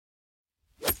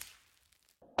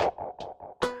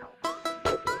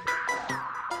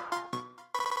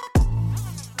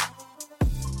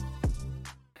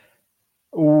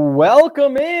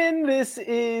Welcome in. This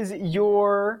is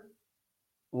your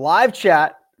live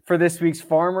chat for this week's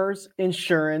Farmers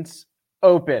Insurance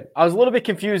Open. I was a little bit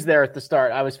confused there at the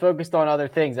start. I was focused on other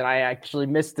things, and I actually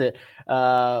missed it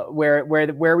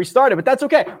where we started. But that's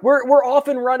okay. We're off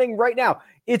and running right now.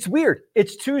 It's weird.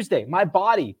 It's Tuesday. My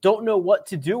body don't know what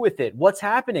to do with it. What's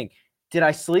happening? Did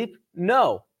I sleep?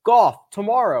 No. Golf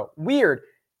tomorrow. Weird.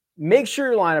 Make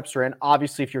sure your lineups are in.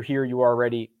 Obviously, if you're here, you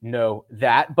already know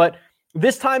that. But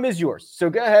this time is yours. So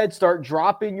go ahead, start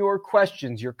dropping your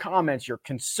questions, your comments, your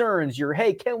concerns,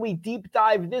 hey, can we deep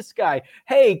dive this guy?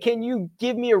 Hey, can you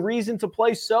give me a reason to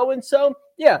play so-and-so?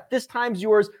 Yeah, this time's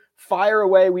yours. Fire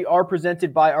away. We are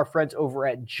presented by our friends over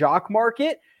at Jock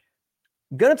Market.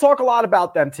 Going to talk a lot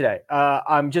about them today.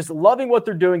 I'm just loving what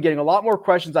they're doing, getting a lot more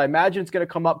questions. I imagine it's going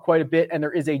to come up quite a bit. And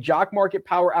there is a Jock Market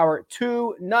Power Hour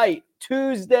tonight,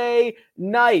 Tuesday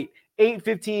night,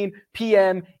 8:15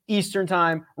 p.m. Eastern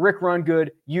Time, Rick Run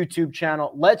Good YouTube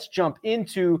channel. Let's jump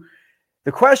into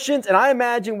the questions. And I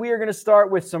imagine we are going to start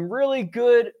with some really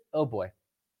good, oh boy.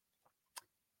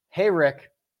 Hey, Rick,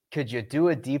 could you do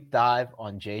a deep dive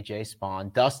on JJ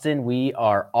Spaun? Dustin, we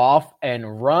are off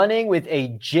and running with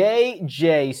a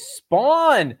JJ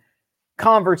Spaun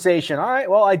conversation. All right,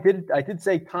 well, I did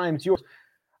say time's yours.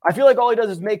 I feel like all he does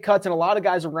is make cuts, and a lot of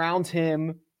guys around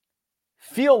him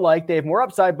feel like they have more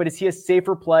upside, but is he a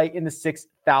safer play in the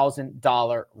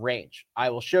 $6,000 range?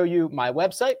 I will show you my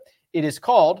website. It is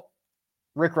called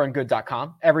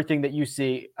rickrungood.com. Everything that you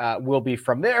see will be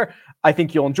from there. I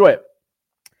think you'll enjoy it.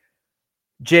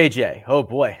 JJ, oh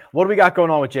boy, what do we got going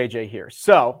on with JJ here?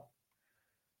 So,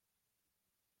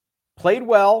 played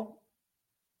well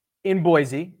in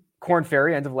Boise, Korn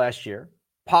Ferry, end of last year.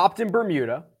 Popped in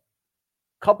Bermuda.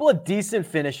 Couple of decent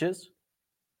finishes.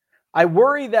 I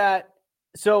worry that,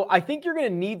 so I think you're going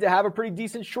to need to have a pretty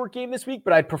decent short game this week,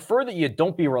 but I'd prefer that you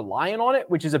don't be reliant on it,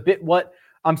 which is a bit what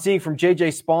I'm seeing from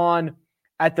JJ Spaun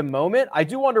at the moment. I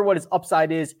do wonder what his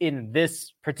upside is in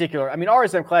this particular. I mean,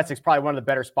 RSM Classic is probably one of the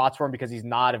better spots for him because he's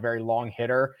not a very long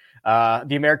hitter.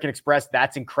 The American Express,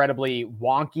 that's incredibly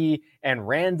wonky and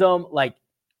random. Like,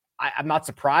 I'm not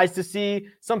surprised to see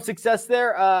some success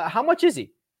there. How much is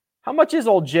he? How much is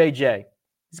old JJ?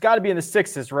 He's got to be in the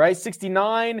sixes, right?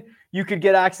 69. You could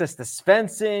get access to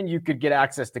Svensson. You could get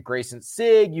access to Grayson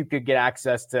Sigg. You could get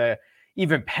access to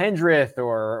even Pendrith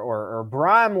or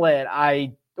Bramlett.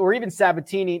 Or even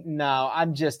Sabatini. No,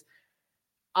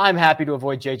 I'm happy to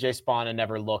avoid JJ Spaun and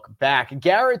never look back.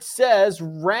 Garrett says,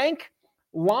 rank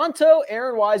Lonto,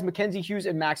 Aaron Wise, Mackenzie Hughes,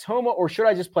 and Max Homa, or should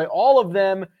I just play all of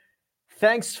them?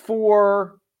 Thanks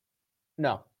for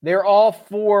no. They all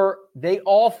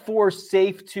four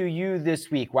safe to you this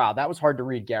week. Wow, that was hard to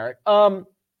read, Garrett.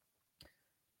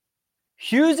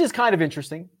 Hughes is kind of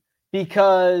interesting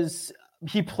because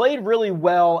he played really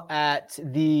well at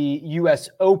the US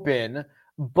Open,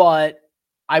 but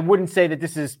I wouldn't say that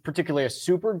this is particularly a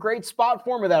super great spot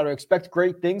for him or that I would expect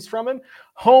great things from him.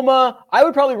 Homa, I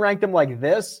would probably rank them like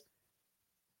this.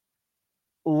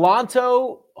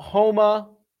 Lonto, Homa,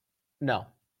 no.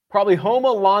 Probably Homa,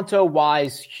 Lonto,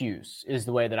 Wise, Hughes is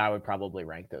the way that I would probably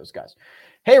rank those guys.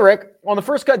 Hey, Rick, on the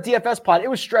First Cut DFS pod, it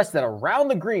was stressed that around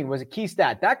the green was a key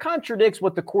stat. That contradicts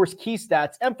what the course key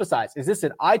stats emphasize. Is this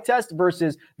an eye test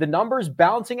versus the numbers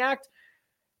balancing act?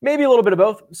 Maybe a little bit of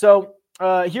both. So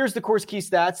here's the course key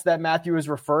stats that Matthew is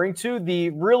referring to. The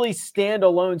really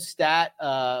standalone stat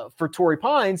for Torrey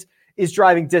Pines is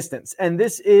driving distance. And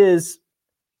this is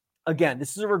a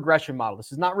regression model.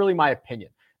 This is not really my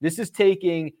opinion. This is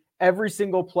taking every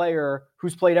single player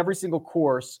who's played every single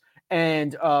course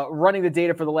and running the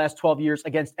data for the last 12 years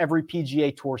against every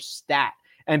PGA Tour stat.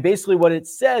 And basically what it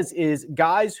says is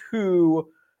guys who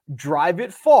drive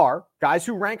it far, guys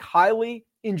who rank highly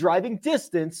in driving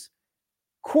distance,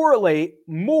 correlate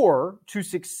more to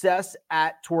success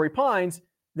at Torrey Pines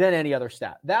than any other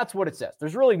stat. That's what it says.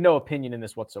 There's really no opinion in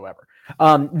this whatsoever.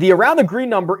 The around the green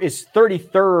number is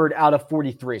 33rd out of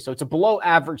 43. So it's a below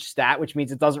average stat, which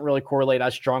means it doesn't really correlate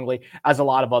as strongly as a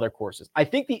lot of other courses. I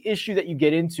think the issue that you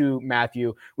get into,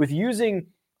 Matthew, with using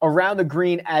around the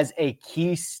green as a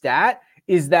key stat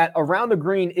is that around the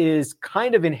green is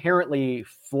kind of inherently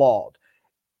flawed.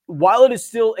 While it is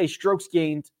still a strokes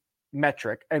gained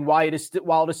metric and while it is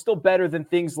still better than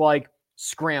things like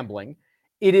scrambling,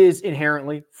 it is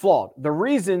inherently flawed. The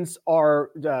reasons are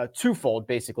twofold,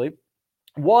 basically.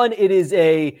 One, it is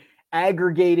a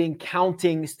aggregating,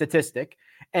 counting statistic,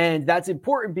 and that's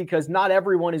important because not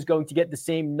everyone is going to get the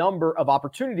same number of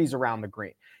opportunities around the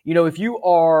green. You know, if you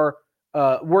are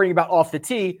worrying about off the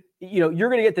tee, you're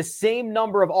going to get the same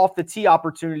number of off the tee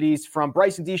opportunities from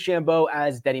Bryson DeChambeau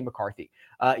as Denny McCarthy.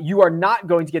 You are not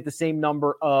going to get the same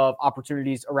number of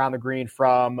opportunities around the green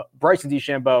from Bryson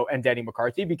DeChambeau and Denny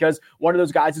McCarthy because one of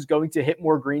those guys is going to hit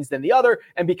more greens than the other.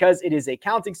 And because it is a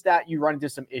counting stat, you run into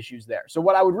some issues there. So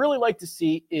what I would really like to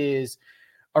see is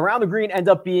around the green end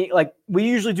up being like we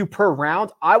usually do per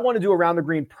round. I want to do around the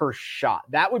green per shot.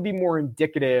 That would be more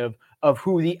indicative of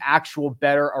who the actual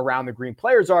better around the green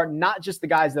players are, not just the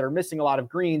guys that are missing a lot of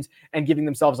greens and giving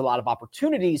themselves a lot of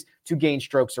opportunities to gain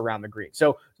strokes around the green.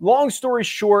 So long story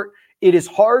short, it is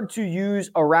hard to use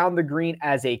around the green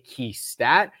as a key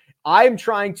stat. I'm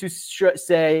trying to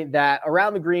say that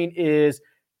around the green is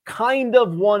kind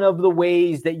of one of the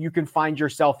ways that you can find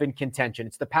yourself in contention.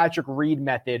 It's the Patrick Reed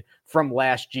method from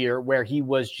last year where he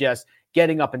was just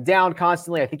getting up and down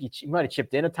constantly. I think he might have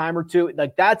chipped in a time or two.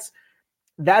 Like that's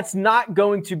not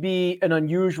going to be an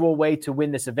unusual way to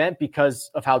win this event because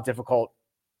of how difficult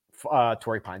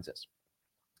Torrey Pines is.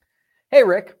 Hey,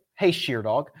 Rick. Hey,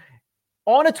 Sheerdog.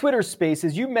 On a Twitter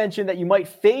Spaces, you mentioned that you might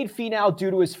fade Finau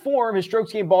due to his form. His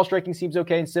strokes gained ball striking seems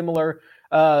okay and similar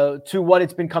to what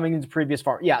it's been coming into previous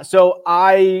form. Yeah, so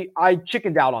I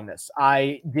chickened out on this.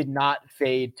 I did not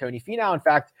fade Tony Finau. In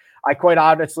fact, I quite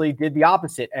honestly did the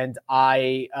opposite, and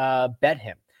I bet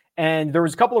him. And there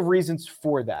was a couple of reasons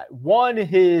for that. One,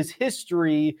 his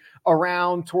history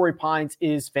around Torrey Pines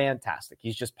is fantastic.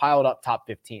 He's just piled up top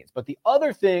 15s. But the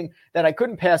other thing that I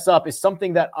couldn't pass up is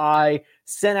something that I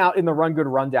sent out in the Run Good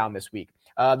Rundown this week.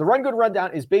 The Run Good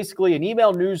Rundown is basically an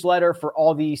email newsletter for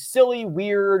all the silly,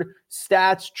 weird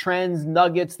stats, trends,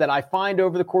 nuggets that I find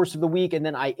over the course of the week, and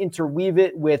then I interweave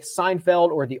it with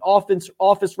Seinfeld or the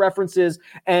office references,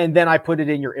 and then I put it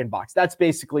in your inbox. That's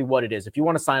basically what it is. If you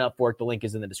want to sign up for it, the link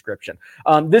is in the description.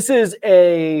 This is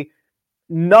a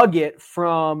nugget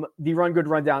from the Run Good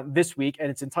Rundown this week,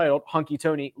 and it's entitled Hunky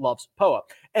Tony Loves POA.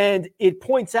 And it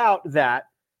points out that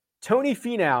Tony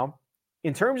Finau,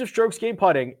 in terms of strokes gained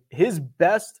putting, his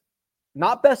best,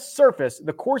 not best surface,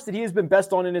 the course that he has been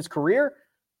best on in his career,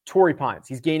 Torrey Pines.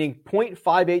 He's gaining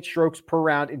 0.58 strokes per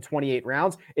round in 28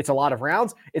 rounds. It's a lot of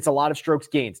rounds. It's a lot of strokes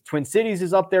gained. Twin Cities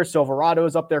is up there. Silverado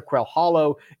is up there. Quail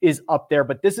Hollow is up there.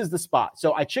 But this is the spot.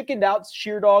 So I chickened out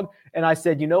Sheerdog, and I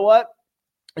said, you know what?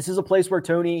 This is a place where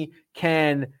Tony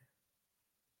can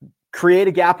create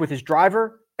a gap with his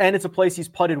driver, and it's a place he's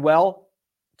putted well.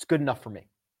 It's good enough for me.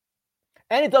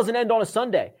 And it doesn't end on a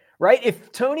Sunday, right?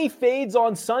 If Tony fades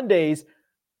on Sundays,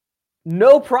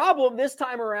 no problem this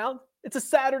time around. It's a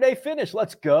Saturday finish.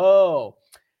 Let's go.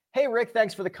 Hey, Rick,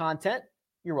 thanks for the content.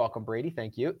 You're welcome, Brady.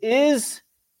 Thank you. Is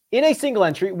in a single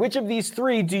entry, which of these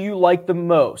three do you like the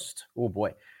most? Oh,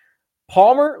 boy.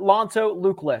 Palmer, Lanto,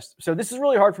 Luke List. So this is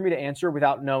really hard for me to answer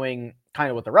without knowing kind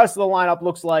of what the rest of the lineup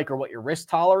looks like or what your risk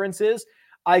tolerance is.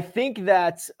 I think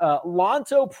that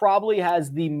Lanto probably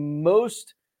has the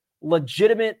most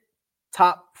legitimate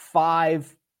top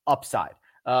 5 upside.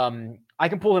 I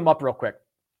can pull him up real quick,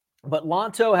 but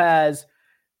Lanto has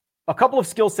a couple of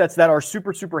skill sets that are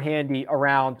super, super handy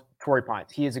around Torrey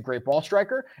Pines. He is a great ball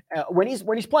striker. When he's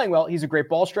playing well, he's a great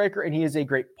ball striker and he is a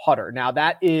great putter. Now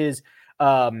that is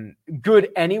good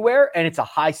anywhere, and it's a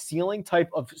high ceiling type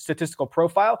of statistical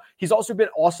profile. He's also been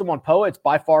awesome on POA. It's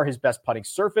by far his best putting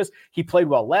surface. He played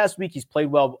well last week. He's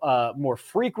played well more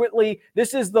frequently.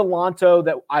 This is the Lanto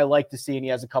that I like to see, and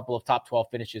he has a couple of top 12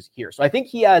 finishes here. So I think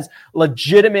he has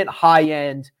legitimate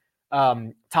high-end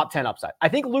top 10 upside. I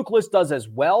think Luke List does as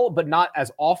well, but not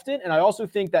as often. And I also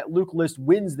think that Luke List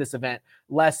wins this event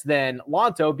less than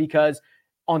Lanto because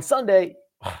on Saturday,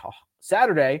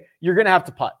 you're going to have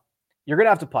to putt. You're going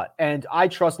to have to putt. And I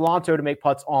trust Lanto to make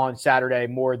putts on Saturday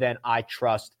more than I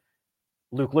trust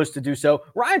Luke List to do so.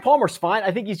 Ryan Palmer's fine.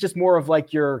 I think he's just more of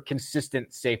like your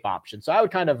consistent safe option. So I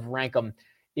would kind of rank them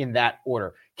in that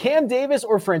order. Cam Davis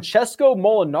or Francesco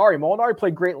Molinari. Molinari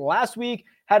played great last week,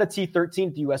 had a T13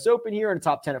 at the U.S. Open here and a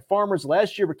top 10 at Farmers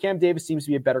last year, but Cam Davis seems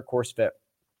to be a better course fit.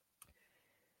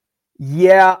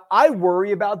 Yeah, I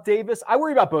worry about Davis. I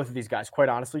worry about both of these guys, quite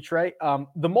honestly, Trey.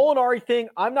 The Molinari thing,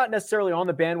 I'm not necessarily on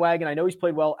the bandwagon. I know he's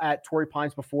played well at Torrey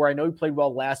Pines before. I know he played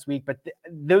well last week, but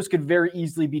those could very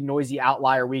easily be noisy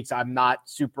outlier weeks. I'm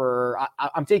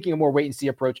taking a more wait-and-see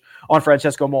approach on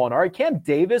Francesco Molinari. Cam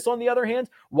Davis, on the other hand,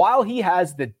 while he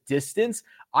has the distance,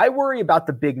 I worry about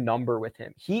the big number with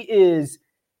him. He is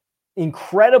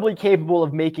incredibly capable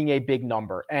of making a big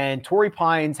number, and Torrey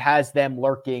Pines has them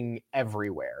lurking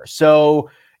everywhere. So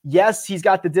yes, he's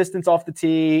got the distance off the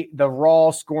tee, the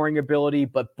raw scoring ability,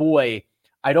 but boy,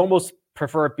 I'd almost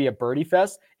prefer it be a birdie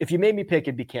fest. If you made me pick,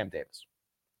 it'd be Cam Davis.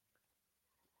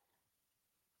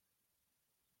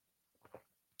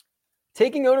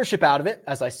 Taking ownership out of it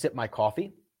as I sip my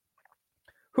coffee,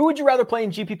 who would you rather play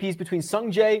in GPPs between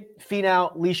Sungjae,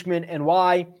 Finau, Leishman, and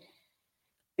why?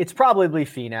 It's probably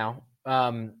Finau.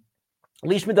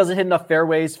 Leishman doesn't hit enough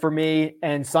fairways for me,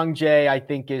 and Sung Jae, I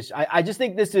think I just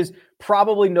think this is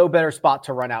probably no better spot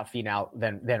to run out Finau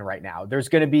than right now. There's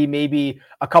going to be maybe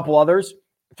a couple others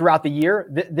throughout the year.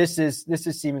 This is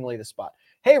seemingly the spot.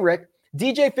 Hey, Rick,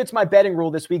 DJ fits my betting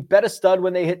rule this week. Bet a stud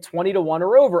when they hit 20-1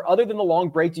 or over. Other than the long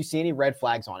break, do you see any red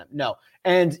flags on him? No.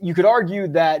 And you could argue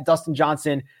that Dustin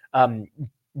Johnson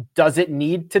doesn't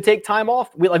need to take time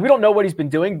off. We don't know what he's been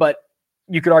doing, but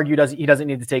you could argue he doesn't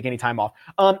need to take any time off.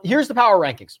 Here's the power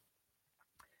rankings.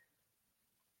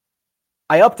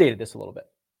 I updated this a little bit.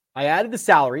 I added the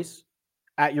salaries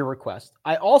at your request.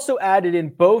 I also added in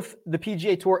both the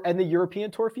PGA Tour and the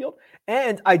European Tour field,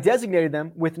 and I designated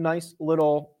them with nice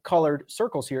little colored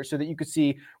circles here so that you could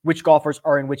see which golfers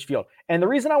are in which field. And the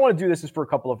reason I want to do this is for a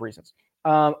couple of reasons.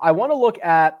 I want to look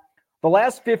at the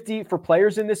last 50 for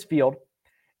players in this field,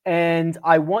 and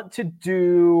I want to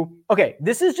do,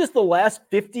 this is just the last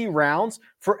 50 rounds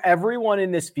for everyone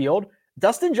in this field.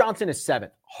 Dustin Johnson is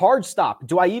 7th. Hard stop.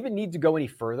 Do I even need to go any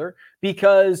further?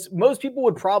 Because most people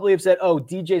would probably have said,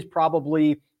 DJ's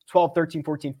probably 12, 13,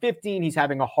 14, 15. He's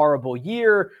having a horrible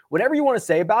year. Whatever you want to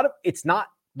say about it, it's not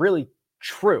really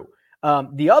true.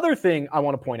 The other thing I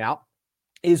want to point out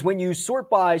is when you sort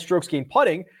by strokes gained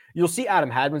putting, you'll see Adam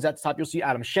Hadwin's at the top. You'll see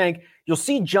Adam Schenk. You'll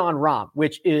see Jon Rahm,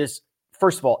 which is,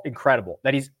 first of all, incredible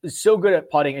that he's so good at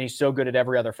putting and he's so good at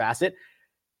every other facet.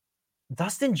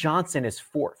 Dustin Johnson is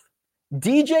 4th.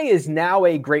 DJ is now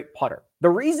a great putter. The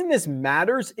reason this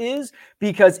matters is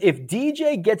because if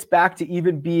DJ gets back to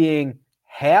even being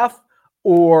half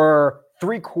or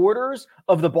 3/4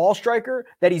 of the ball striker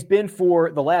that he's been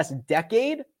for the last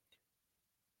decade,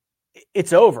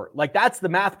 it's over. That's the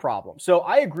math problem. So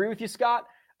I agree with you, Scott.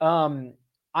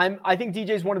 I think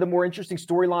DJ is one of the more interesting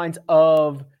storylines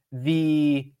of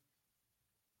the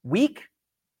week,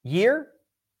 year,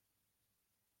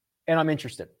 and I'm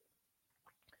interested.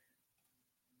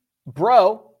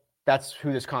 Bro, that's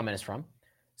who this comment is from,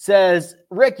 says,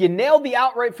 Rick, you nailed the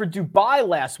outright for Dubai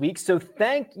last week, so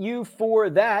thank you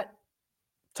for that,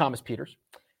 Thomas Peters.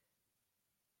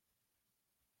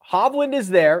 Hovland is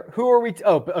there. Who are we?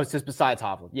 It says besides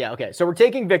Hovland. Yeah, okay. So we're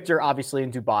taking Victor, obviously,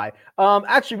 in Dubai.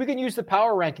 Actually, we can use the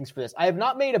power rankings for this. I have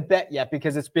not made a bet yet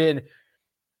because it's been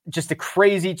just a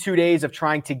crazy 2 days of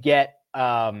trying to get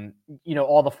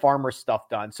all the farmer stuff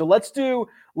done. So let's do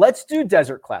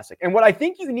Desert Classic. And what I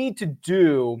think you need to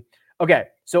do,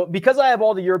 so because I have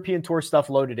all the European Tour stuff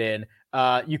loaded in,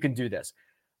 you can do this.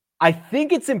 I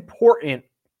think it's important,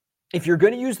 if you're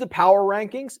going to use the power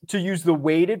rankings, to use the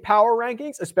weighted power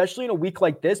rankings, especially in a week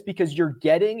like this, because you're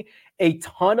getting a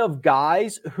ton of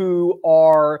guys who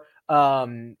are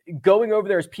going over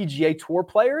there as PGA Tour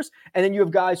players, and then you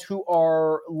have guys who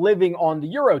are living on the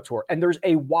Euro Tour, and there's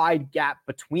a wide gap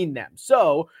between them.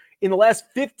 So in the last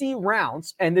 50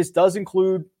 rounds, and this does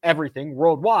include everything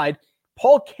worldwide,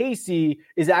 Paul Casey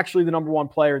is actually the number 1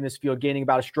 player in this field, gaining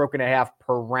about 1.5 strokes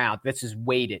per round. This is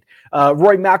weighted.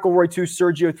 Rory McIlroy 2,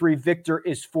 Sergio 3, Victor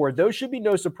is 4. Those should be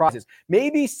no surprises.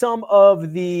 Maybe some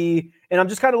of the, and I'm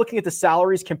just kind of looking at the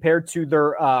salaries compared to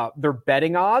their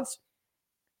betting odds.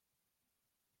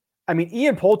 I mean,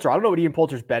 Ian Poulter, I don't know what Ian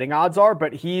Poulter's betting odds are,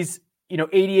 but he's,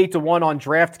 88-1 on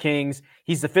DraftKings.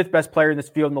 He's the 5th best player in this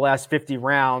field in the last 50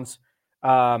 rounds.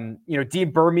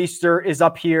 Dean Burmeister is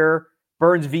up here.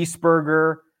 Burns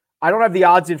Wiesberger. I don't have the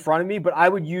odds in front of me, but I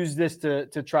would use this to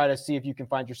try to see if you can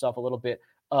find yourself a little bit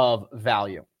of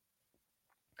value.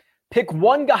 Pick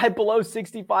one guy below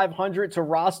 6,500 to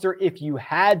roster if you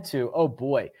had to. Oh,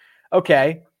 boy.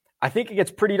 Okay. I think it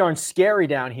gets pretty darn scary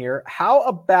down here. How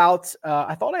about,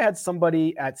 I thought I had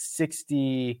somebody at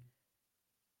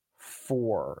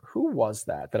 64. Who was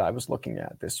that I was looking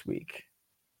at this week?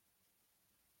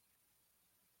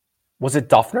 Was it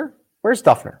Duffner? Where's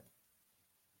Duffner?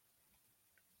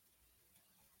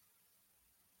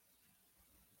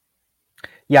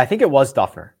 Yeah, I think it was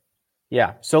Duffner.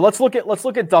 Yeah. So let's look at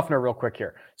Duffner real quick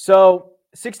here. So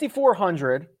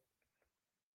 6,400.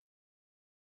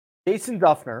 Jason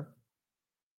Duffner. I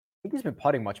think he's been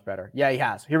putting much better. Yeah, he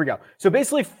has. Here we go. So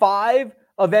basically 5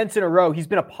 events in a row, he's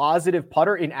been a positive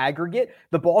putter in aggregate.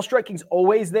 The ball striking's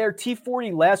always there.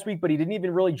 T40 last week, but he didn't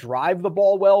even really drive the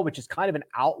ball well, which is kind of an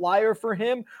outlier for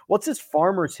him. What's his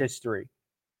Farmers history?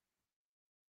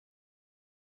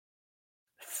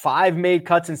 5 made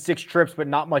cuts and 6 trips, but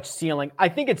not much ceiling. I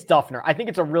think it's Duffner. I think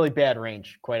it's a really bad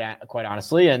range, quite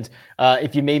honestly. And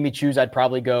if you made me choose, I'd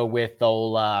probably go with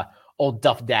old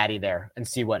Duff Daddy there and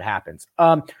see what happens.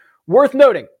 Worth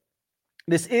noting,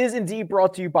 This is indeed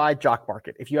brought to you by Jock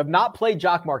Market. If you have not played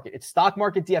Jock Market, it's stock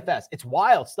market DFS. It's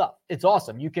wild stuff. It's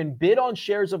awesome. You can bid on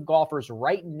shares of golfers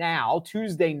right now,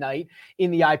 Tuesday night in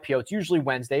the IPO. It's usually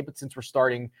Wednesday, but since we're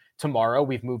starting tomorrow,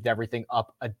 we've moved everything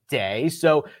up a day.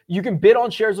 So you can bid on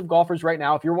shares of golfers right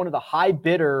now. If you're one of the high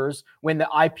bidders when the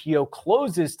IPO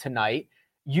closes tonight,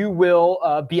 you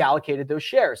will be allocated those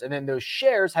shares. And then those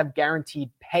shares have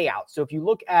guaranteed payouts. So if you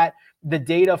look at the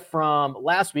data from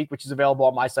last week, which is available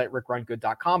on my site,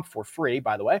 rickrungood.com for free,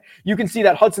 by the way, you can see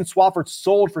that Hudson Swafford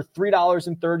sold for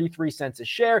 $3.33 a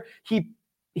share.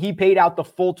 He paid out the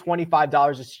full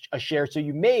 $25 a share. So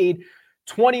you made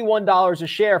 $21 a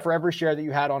share for every share that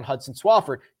you had on Hudson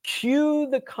Swafford. Cue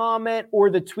the comment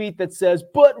or the tweet that says,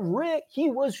 but Rick,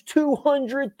 he was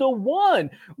 200 to 1.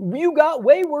 You got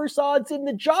way worse odds in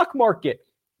the Jock Market.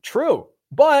 True.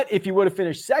 But if you would have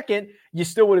finished second, you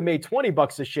still would have made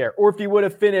 $20 a share. Or if you would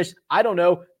have finished,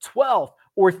 12th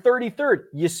or 33rd,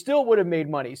 you still would have made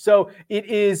money. So it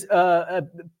is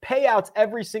payouts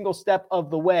every single step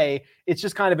of the way. It's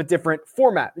just kind of a different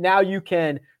format. Now you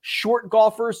can short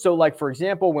golfers. So like, for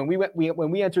example, when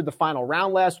we entered the final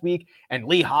round last week and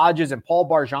Lee Hodges and Paul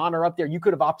Barjon are up there, you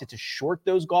could have opted to short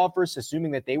those golfers,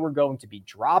 assuming that they were going to be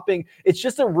dropping. It's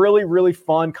just a really, really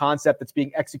fun concept that's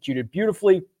being executed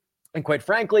beautifully. And quite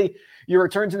frankly, your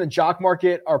returns in the Jock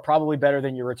Market are probably better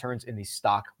than your returns in the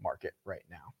stock market right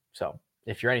now. So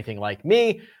if you're anything like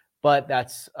me, but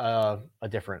that's a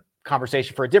different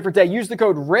conversation for a different day. Use the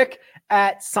code RICK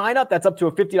at sign up. That's up to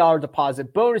a $50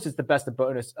 deposit bonus. It's the best of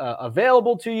bonus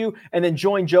available to you. And then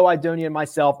join Joe Idonia and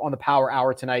myself on the Power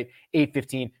Hour tonight,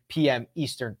 8:15 p.m.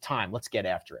 Eastern time. Let's get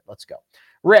after it. Let's go.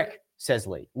 Rick, says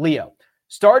Leo,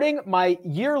 starting my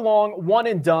year-long one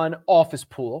and done office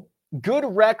pool. Good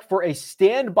rec for a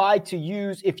standby to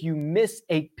use if you miss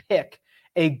a pick.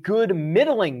 A good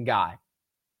middling guy.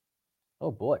 Oh,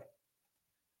 boy.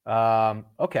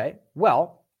 Okay.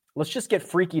 Well, let's just get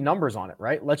freaky numbers on it,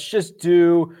 right? Let's just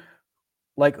do,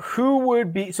 like, who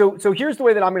would be... So here's the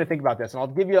way that I'm going to think about this, and I'll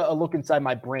give you a look inside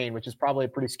my brain, which is probably a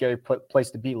pretty scary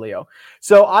place to be, Leo.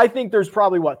 So I think there's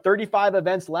probably, 35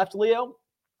 events left, Leo?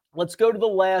 Let's go to the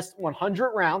last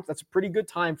 100 rounds. That's a pretty good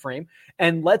time frame.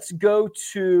 And let's go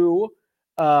to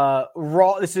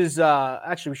raw. This is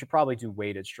actually, we should probably do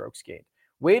weighted strokes gained.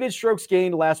 Weighted strokes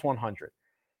gained last 100.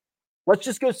 Let's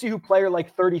just go see who player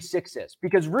like 36 is,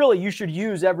 because really you should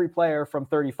use every player from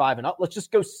 35 and up. Let's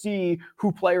just go see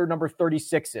who player number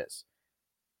 36 is.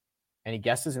 Any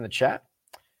guesses in the chat?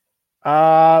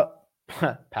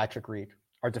 Patrick Reed.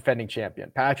 Our defending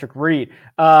champion, Patrick Reed.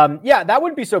 Yeah, that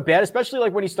wouldn't be so bad, especially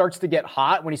like when he starts to get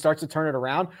hot, when he starts to turn it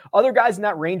around. Other guys in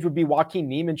that range would be Joaquin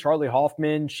Niemann, Charlie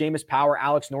Hoffman, Seamus Power,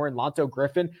 Alex Noren, Lanto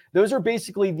Griffin. Those are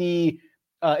basically the,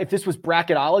 if this was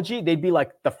bracketology, they'd be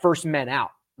like the first men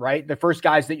out, right? The first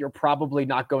guys that you're probably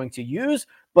not going to use.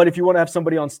 But if you want to have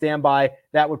somebody on standby,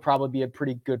 that would probably be a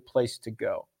pretty good place to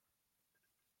go.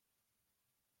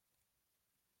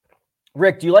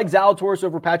 Rick, do you like Zalatoris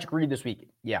over Patrick Reed this week?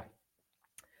 Yeah.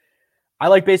 I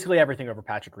like basically everything over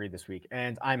Patrick Reed this week,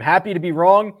 and I'm happy to be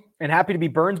wrong and happy to be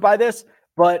burned by this,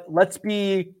 but let's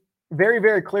be very,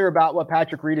 very clear about what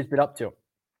Patrick Reed has been up to.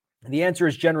 The answer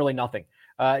is generally nothing.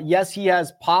 Yes, he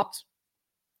has popped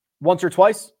once or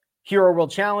twice, Hero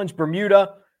World Challenge,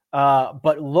 Bermuda,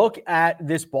 but look at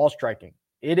this ball striking.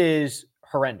 It is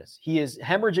horrendous. He is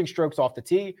hemorrhaging strokes off the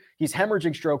tee. He's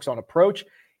hemorrhaging strokes on approach.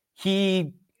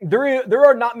 There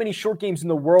are not many short games in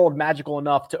the world magical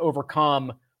enough to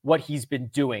overcome what he's been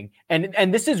doing.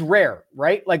 And this is rare,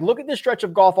 right? Like, look at this stretch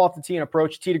of golf off the tee and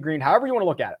approach, tee to green, however you want to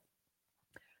look at it.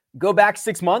 Go back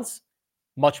 6 months,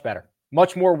 much better,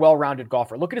 much more well-rounded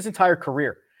golfer. Look at his entire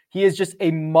career. He is just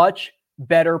a much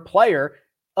better player.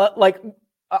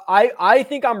 I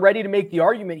think I'm ready to make the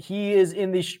argument he is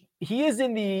in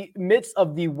the midst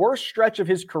of the worst stretch of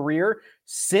his career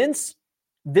since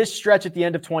this stretch at the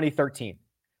end of 2013.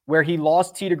 Where he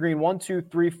lost tee to green 1, 2,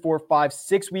 3, 4, 5,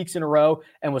 6 weeks in a row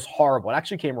and was horrible. It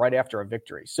actually came right after a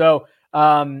victory. So,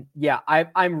 yeah,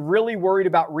 I'm really worried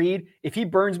about Reed. If he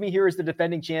burns me here as the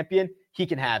defending champion, he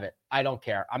can have it. I don't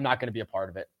care. I'm not going to be a part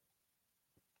of it.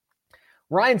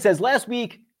 Ryan says, last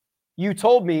week you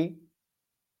told my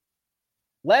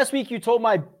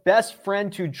best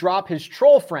friend to drop his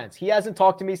troll friends. He hasn't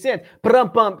talked to me since.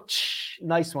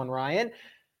 Nice one, Ryan.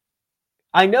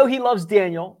 I know he loves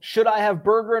Daniel. Should I have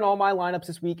Berger in all my lineups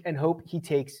this week and hope he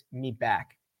takes me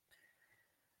back?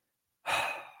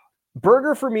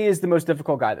 Berger for me is the most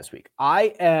difficult guy this week.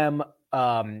 I am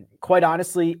quite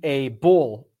honestly a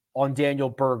bull on Daniel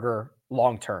Berger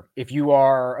long-term. If you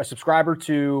are a subscriber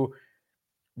to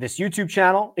this YouTube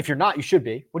channel, if you're not, you should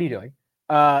be. What are you doing?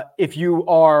 If you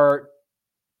are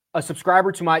a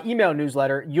subscriber to my email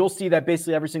newsletter, you'll see that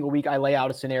basically every single week I lay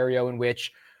out a scenario in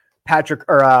which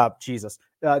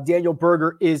Daniel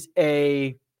Berger is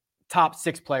a top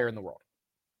 6 player in the world.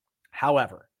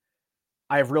 However,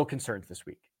 I have real concerns this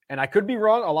week. And I could be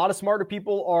wrong. A lot of smarter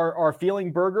people are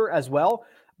feeling Berger as well.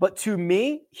 But to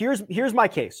me, here's my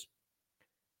case.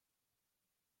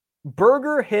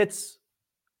 Berger hits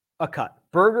a cut.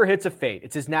 Berger hits a fade.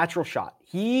 It's his natural shot.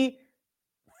 He,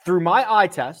 through my eye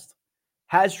test,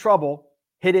 has trouble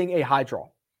hitting a high draw.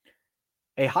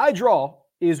 A high draw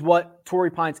is what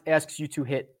Torrey Pines asks you to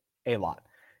hit a lot.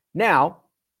 Now,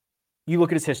 you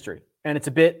look at his history, and it's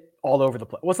a bit all over the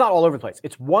place. Well, it's not all over the place.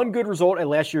 It's one good result at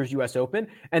last year's U.S. Open,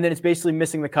 and then it's basically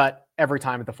missing the cut every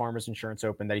time at the Farmers Insurance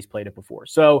Open that he's played it before.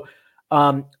 So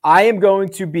I am going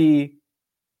to be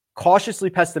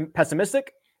cautiously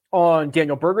pessimistic on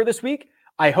Daniel Berger this week.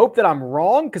 I hope that I'm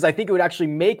wrong, because I think it would actually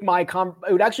make my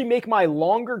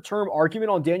longer-term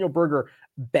argument on Daniel Berger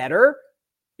better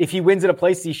if he wins at a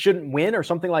place he shouldn't win or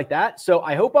something like that. So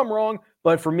I hope I'm wrong,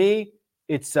 but for me,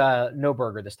 it's no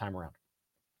Berger this time around.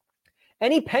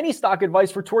 Any penny stock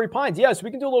advice for Torrey Pines? Yes, we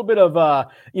can do a little bit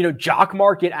of jock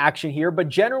market action here, but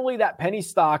generally that penny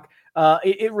stock,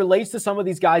 it relates to some of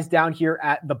these guys down here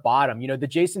at the bottom. The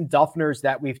Jason Duffners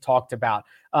that we've talked about.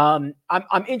 I'm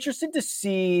interested to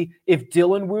see if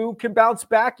Dylan Wu can bounce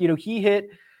back. He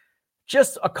hit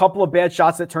just a couple of bad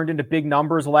shots that turned into big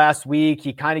numbers last week.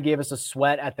 He kind of gave us a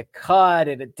sweat at the cut,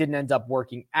 and it didn't end up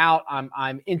working out.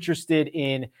 I'm interested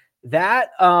in that.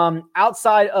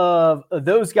 Outside of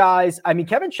those guys, I mean,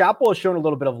 Kevin Chappell has shown a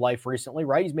little bit of life recently,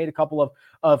 right? He's made a couple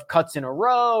of cuts in a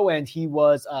row, and he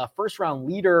was a first-round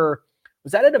leader.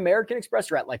 Was that at American Express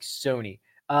or at Sony?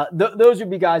 Those would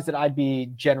be guys that I'd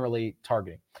be generally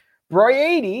targeting.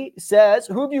 Brady says,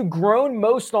 who have you grown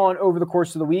most on over the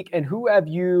course of the week, and who have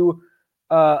you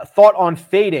thought on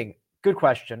fading? Good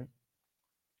question.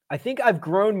 I think I've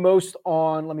grown most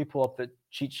on, let me pull up the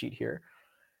cheat sheet here.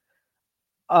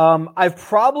 I've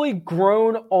probably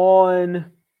grown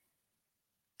on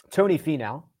Tony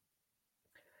Finau,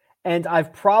 and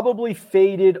I've probably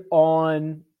faded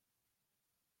on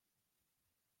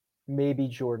maybe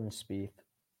Jordan Spieth.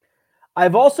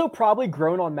 I've also probably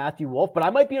grown on Matthew Wolff, but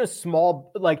I might be in a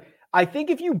small, I think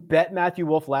if you bet Matthew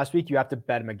Wolff last week, you have to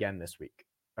bet him again this week.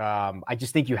 I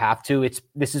just think you have to.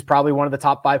 This is probably one of the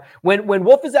top 5. When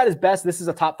Wolff is at his best, this is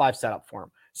a top 5 setup for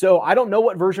him. So I don't know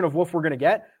what version of Wolff we're going to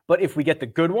get, but if we get the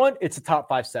good one, it's a top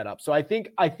 5 setup. So I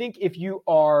think if you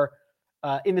are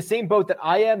in the same boat that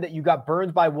I am, that you got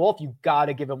burned by Wolff, you got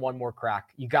to give him one more crack.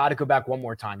 You got to go back one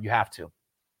more time. You have to.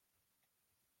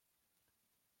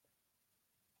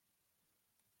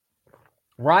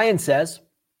 Ryan says,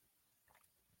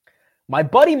 my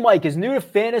buddy Mike is new to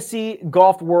fantasy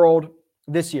golf world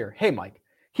this year. Hey, Mike,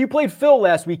 he played Phil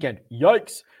last weekend.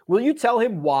 Yikes. Will you tell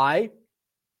him why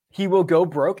he will go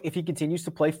broke if he continues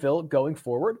to play Phil going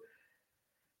forward?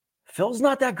 Phil's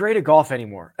not that great at golf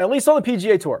anymore, at least on the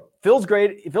PGA Tour. Phil's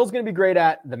great. Phil's going to be great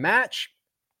at the match.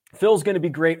 Phil's going to be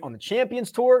great on the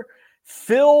Champions Tour.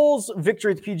 Phil's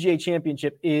victory at the PGA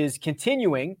Championship is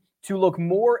continuing to look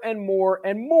more and more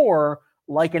and more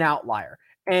like an outlier.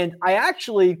 And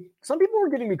some people were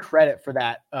giving me credit for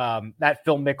that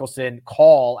Phil Mickelson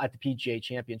call at the PGA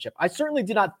Championship. I certainly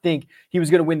did not think he was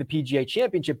going to win the PGA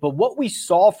Championship, but what we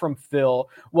saw from Phil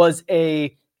was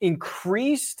a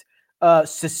increased,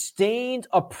 sustained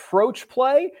approach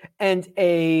play and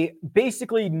a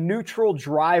basically neutral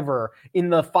driver in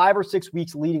the 5 or 6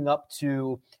 weeks leading up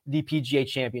to the PGA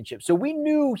Championship. So we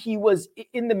knew he was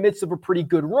in the midst of a pretty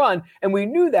good run, and we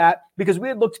knew that because we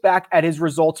had looked back at his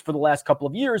results for the last couple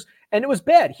of years, and it was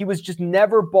bad. He was just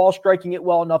never ball striking it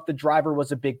well enough. The driver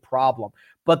was a big problem.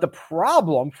 But the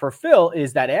problem for Phil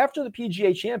is that after the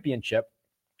PGA Championship,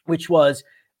 which was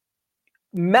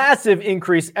massive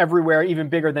increase everywhere, even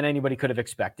bigger than anybody could have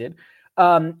expected,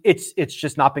 it's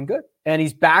just not been good. And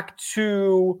he's back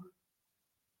to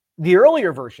the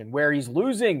earlier version where he's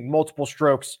losing multiple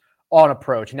strokes on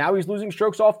approach. Now he's losing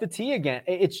strokes off the tee again.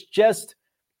 It's just,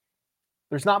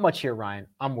 there's not much here, Ryan.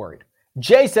 I'm worried.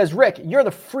 Jay says, Rick, you're the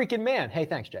freaking man. Hey,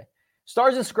 thanks, Jay.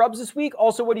 Stars and scrubs this week.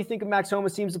 Also, what do you think of Max Homa?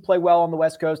 Seems to play well on the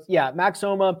West Coast. Yeah, Max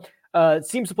Homa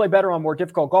seems to play better on more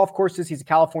difficult golf courses. He's a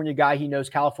California guy. He knows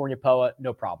California POA.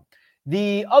 No problem.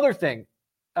 The other thing,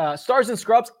 stars and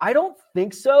scrubs, I don't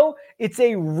think so. It's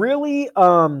a really,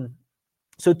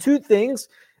 so 2 things.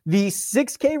 The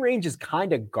 6K range is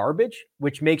kind of garbage,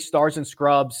 which makes stars and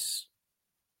scrubs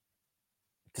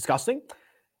disgusting.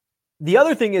 The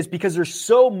other thing is because there's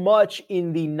so much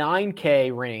in the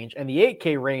 9K range and the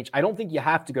 8K range, I don't think you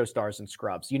have to go stars and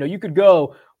scrubs. You could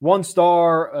go 1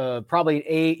 star, probably an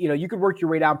 8. You could work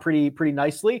your way down pretty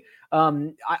nicely.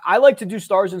 I like to do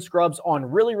stars and scrubs on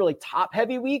really, really top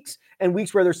heavy weeks and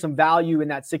weeks where there's some value in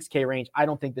that 6K range. I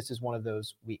don't think this is one of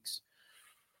those weeks.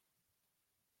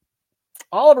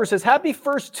 Oliver says, happy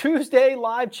first Tuesday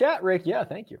live chat, Rick. Yeah,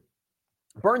 thank you.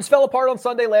 Burns fell apart on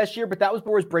Sunday last year, but that was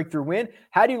Boer's breakthrough win.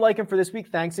 How do you like him for this week?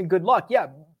 Thanks and good luck. Yeah,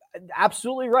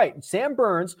 absolutely right. Sam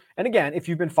Burns, and again, if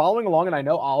you've been following along, and I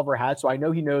know Oliver has, so I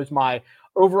know he knows my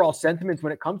overall sentiments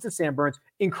when it comes to Sam Burns,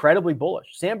 incredibly bullish.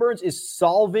 Sam Burns is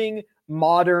solving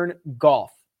modern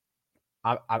golf.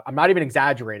 I'm not even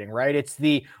exaggerating, right? It's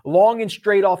the long and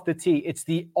straight off the tee. It's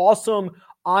the awesome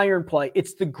iron play.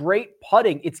 It's the great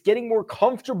putting. It's getting more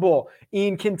comfortable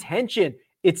in contention.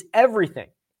 It's everything.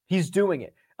 He's doing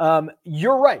it.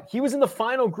 You're right. He was in the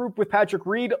final group with Patrick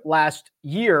Reed last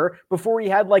year before he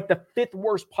had like the 5th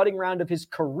worst putting round of his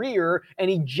career and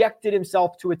ejected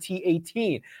himself to a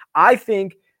T18. I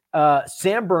think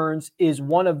Sam Burns is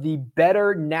one of the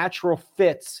better natural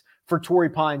fits for Torrey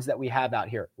Pines that we have out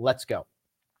here. Let's go.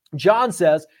 John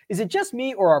says, is it just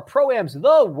me or are Pro-Ams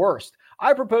the worst?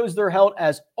 I propose they're held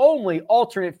as only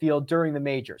alternate field during the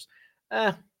majors.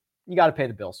 You got to pay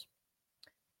the bills.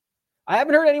 I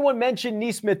haven't heard anyone mention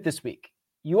Neesmith this week.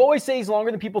 You always say he's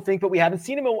longer than people think, but we haven't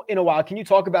seen him in a while. Can you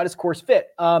talk about his course fit?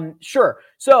 Sure.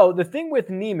 So the thing with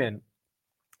Niemann,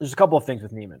 there's a couple of things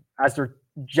with Niemann, as there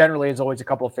generally is always a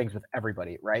couple of things with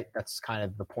everybody, right? That's kind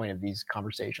of the point of these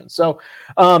conversations. So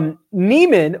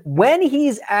Niemann, when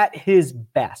he's at his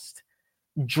best,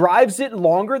 drives it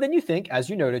longer than you think, as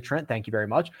you noted, Trent, thank you very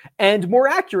much, and more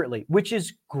accurately, which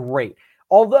is great.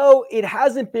 Although it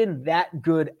hasn't been that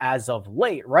good as of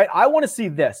late, right? I want to see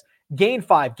this. Gain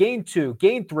 5, gain 2,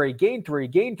 gain 3, gain 3,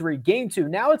 gain 3, gain 2.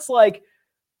 Now it's like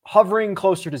hovering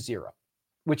closer to 0,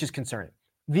 which is concerning.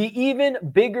 The even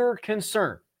bigger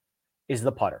concern is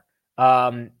the putter.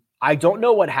 I don't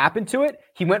know what happened to it.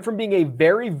 He went from being a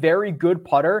very, very good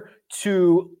putter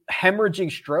to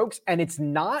hemorrhaging strokes, and it's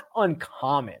not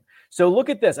uncommon. So look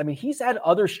at this. I mean, he's had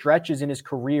other stretches in his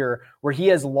career where he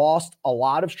has lost a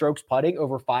lot of strokes putting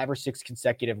over 5 or 6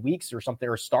 consecutive weeks or something,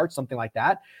 or starts, something like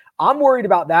that. I'm worried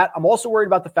about that. I'm also worried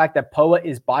about the fact that POA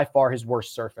is by far his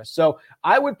worst surface. So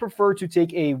I would prefer to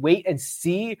take a wait and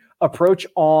see approach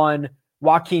on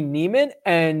Joaquin Niemann,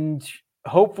 and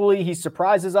hopefully he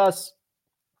surprises us,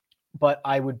 but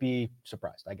I would be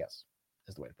surprised, I guess,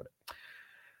 is the way to put it.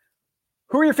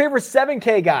 Who are your favorite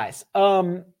 7K guys?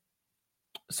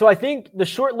 So I think the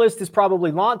short list is probably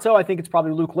Lanto. I think it's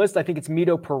probably Luke List. I think it's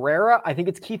Mito Pereira. I think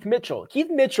it's Keith Mitchell. Keith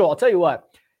Mitchell, I'll tell you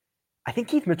what, I think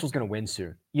Keith Mitchell's going to win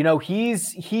soon.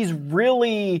 He's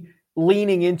really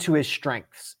leaning into his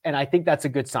strengths, and I think that's a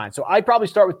good sign. So I'd probably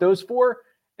start with those 4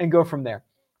 and go from there.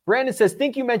 Brandon says,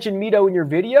 think you mentioned Mito in your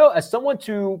video as someone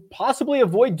to possibly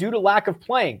avoid due to lack of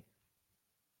playing.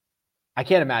 I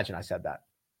can't imagine I said that.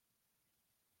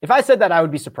 If I said that, I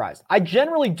would be surprised. I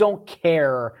generally don't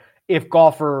care if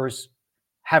golfers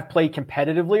have played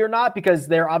competitively or not, because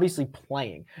they're obviously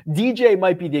playing. DJ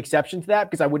might be the exception to that,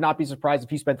 because I would not be surprised if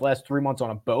he spent the last 3 months on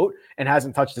a boat and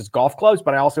hasn't touched his golf clubs,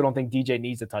 but I also don't think DJ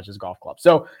needs to touch his golf club.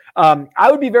 So I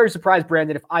would be very surprised,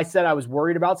 Brandon, if I said I was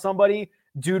worried about somebody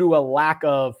due to a lack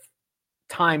of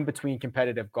time between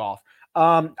competitive golf.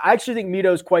 I actually think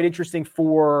Mito is quite interesting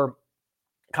for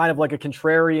kind of like a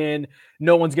contrarian.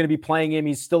 No one's going to be playing him.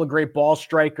 He's still a great ball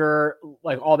striker,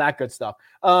 like all that good stuff.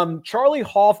 Charlie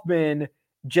Hoffman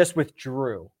just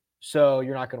withdrew, so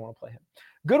you're not going to want to play him.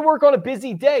 Good work on a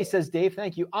busy day, says Dave.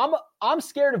 Thank you. I'm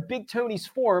scared of Big Tony's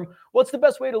form. What's the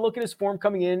best way to look at his form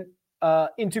coming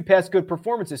into past good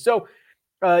performances? So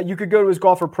you could go to his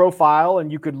golfer profile and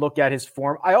you could look at his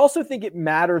form. I also think it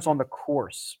matters on the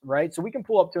course, right? So we can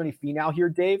pull up Tony Finau here,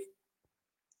 Dave.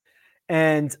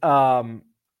 And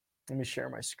let me share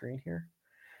my screen here.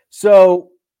 So,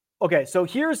 okay, so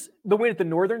here's the win at the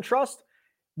Northern Trust.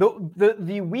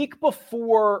 The week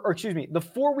before, or excuse me, the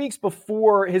 4 weeks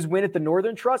before his win at the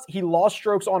Northern Trust, he lost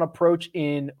strokes on approach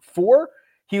in 4.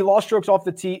 He lost strokes off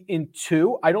the tee in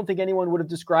 2. I don't think anyone would have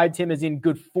described him as in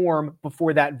good form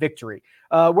before that victory.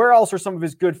 Where else are some of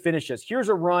his good finishes? Here's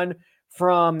a run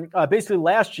from basically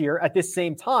last year at this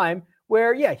same time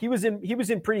where, yeah, he was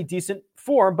in pretty decent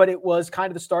form, but it was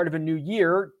kind of the start of a new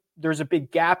year. There's a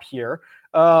big gap here.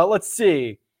 Let's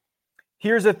see.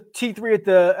 Here's a T3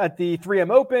 at the 3M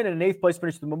Open and an 8th place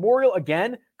finish at the Memorial.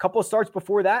 Again, a couple of starts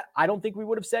before that, I don't think we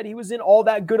would have said he was in all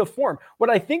that good of form. What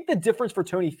I think the difference for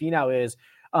Tony Finau is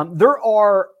there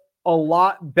are a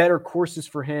lot better courses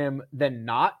for him than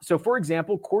not. So, for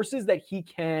example, courses that he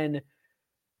can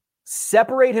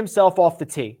separate himself off the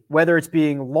tee, whether it's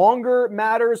being longer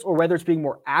matters or whether it's being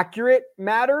more accurate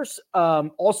matters.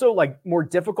 Also, like more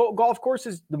difficult golf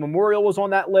courses, the Memorial was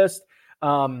on that list.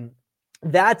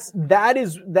 That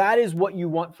is what you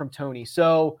want from Tony.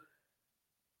 So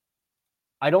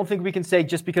I don't think we can say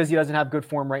just because he doesn't have good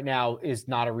form right now is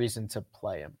not a reason to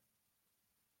play him.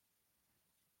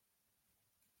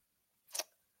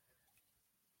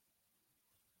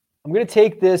 I'm going to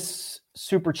take this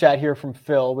super chat here from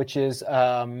Phil, which is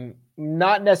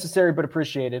not necessary but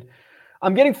appreciated.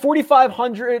 I'm getting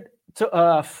 4,500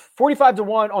 to 45 to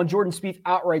 1 on Jordan Spieth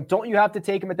outright. Don't you have to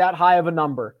take him at that high of a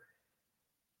number?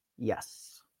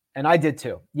 Yes. And I did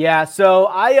too. Yeah. So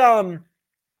I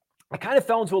kind of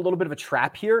fell into a little bit of a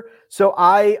trap here. So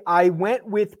I went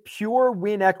with pure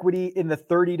win equity in the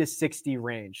 30 to 60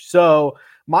 range. So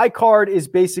my card is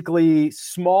basically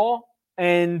small,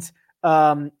 and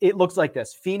it looks like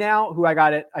this. Finau, who I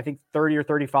got at, I think 30 or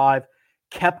 35.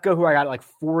 Koepka, who I got at like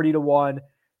 40 to 1.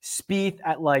 Spieth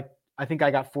at like, I think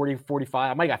I got 40, 45.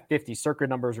 I might have got 50. Circuit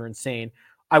numbers are insane.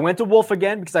 I went to Wolf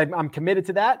again because I'm committed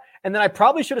to that. And then I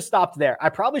probably should have stopped there. I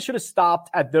probably should have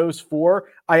stopped at those 4.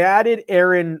 I added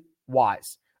Aaron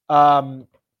Wise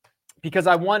because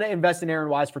I want to invest in Aaron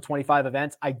Wise for 25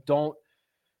 events. I don't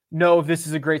know if this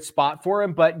is a great spot for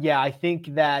him, but yeah, I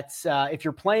think that if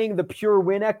you're playing the pure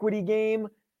win equity game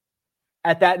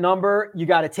at that number, you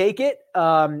got to take it.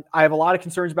 I have a lot of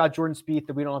concerns about Jordan Spieth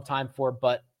that we don't have time for,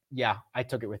 but yeah, I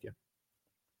took it with you.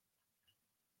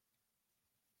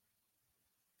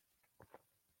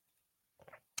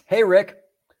 Hey, Rick.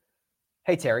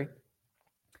 Hey, Terry.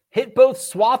 Hit both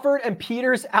Swafford and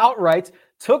Peters outright.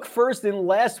 Took first in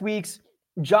last week's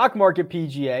Jock Market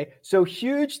PGA. So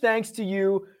huge thanks to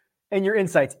you and your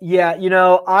insights. Yeah, you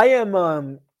know, I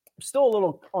am still a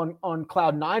little on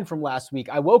cloud 9 from last week.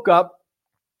 I woke up,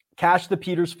 cashed the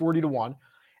Peters 40 to 1.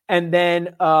 And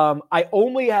then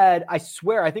I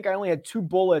swear, I think I only had 2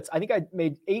 bullets. I think I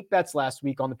made 8 bets last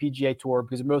week on the PGA Tour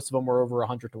because most of them were over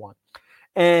 100 to 1.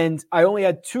 And I only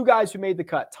had 2 guys who made the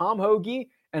cut, Tom Hoagie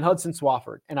and Hudson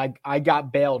Swafford, and I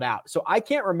got bailed out. So I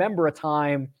can't remember a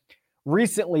time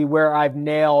recently where I've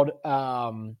nailed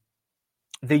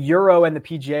the Euro and the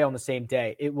PGA on the same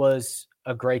day. It was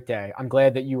a great day. I'm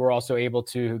glad that you were also able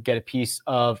to get a piece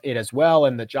of it as well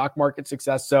and the Jock Market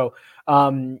success. So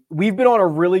we've been on a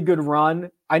really good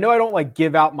run. I know I don't like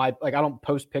give out I don't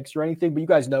post picks or anything, but you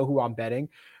guys know who I'm betting.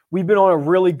 We've been on a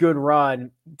really good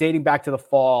run dating back to the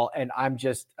fall, and I'm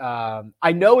just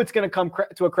I know it's going to come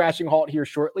to a crashing halt here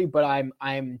shortly, but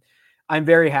I'm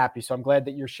very happy. So I'm glad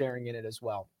that you're sharing in it as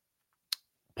well.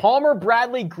 Palmer,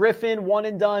 Bradley, Griffin, one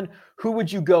and done. Who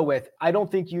would you go with? I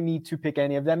don't think you need to pick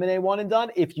any of them in a one and done.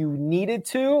 If you needed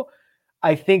to,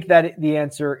 I think that the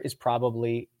answer is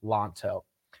probably Lanto.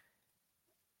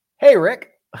 Hey,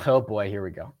 Rick. Oh boy, here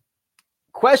we go.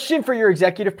 Question for your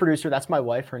executive producer. That's my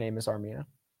wife. Her name is Armina.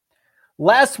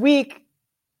 Last week,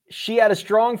 she had a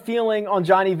strong feeling on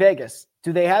Johnny Vegas.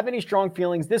 Do they have any strong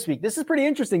feelings this week? This is pretty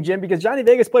interesting, Jim, because Johnny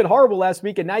Vegas played horrible last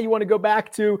week, and now you want to go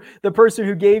back to the person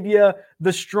who gave you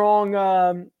the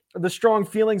strong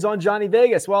feelings on Johnny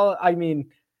Vegas. Well, I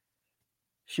mean,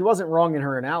 she wasn't wrong in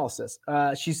her analysis.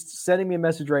 She's sending me a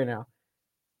message right now.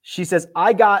 She says,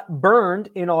 I got burned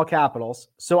in all capitals,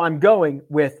 so I'm going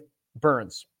with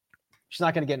Burns. She's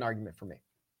not going to get an argument from me.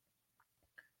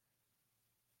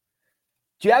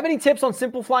 Do you have any tips on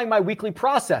simplifying my weekly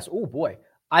process? Oh, boy.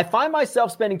 I find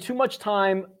myself spending too much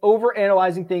time over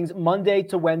analyzing things Monday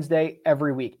to Wednesday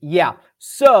every week. Yeah.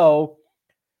 So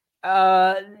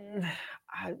I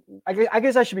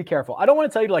guess I should be careful. I don't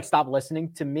want to tell you to like stop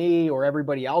listening to me or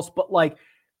everybody else, but like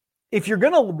if you're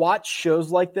going to watch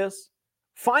shows like this,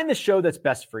 find the show that's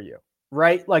best for you,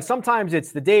 right? Like sometimes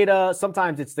it's the data,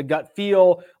 sometimes it's the gut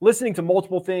feel. Listening to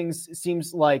multiple things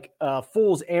seems like a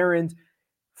fool's errand.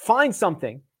 Find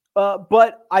something.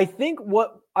 But I think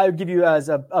what I would give you as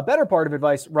a better part of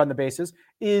advice, run the bases,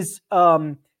 is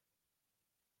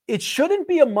it shouldn't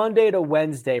be a Monday to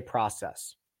Wednesday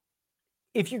process.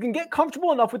 If you can get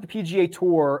comfortable enough with the PGA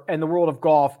Tour and the world of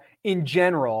golf in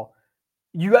general,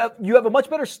 you have a much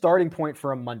better starting point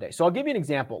for a Monday. So I'll give you an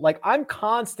example. Like I'm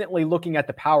constantly looking at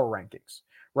the power rankings,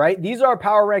 right? These are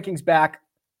power rankings back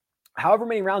however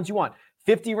many rounds you want.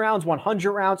 50 rounds,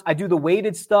 100 rounds. I do the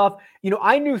weighted stuff. You know,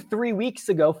 I knew 4 weeks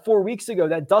ago,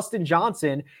 that Dustin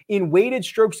Johnson in weighted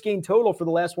strokes gained total for the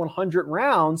last 100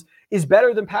 rounds is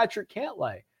better than Patrick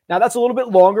Cantlay. Now, that's a little bit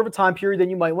longer of a time period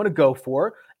than you might want to go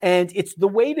for, and it's the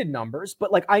weighted numbers,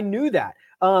 but like I knew that.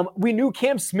 We knew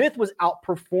Cam Smith was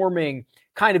outperforming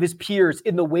kind of his peers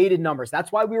in the weighted numbers.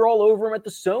 That's why we were all over him at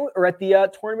the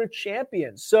Tournament of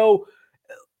Champions. So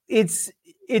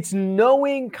it's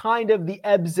knowing kind of the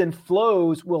ebbs and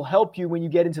flows will help you when you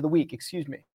get into the week. Excuse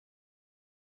me.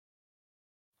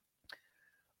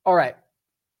 All right.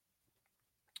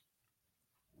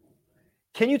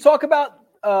 Can you talk about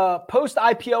post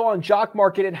IPO on Jock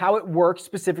Market and how it works,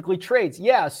 specifically trades?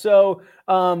 Yeah. So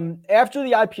after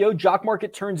the IPO, Jock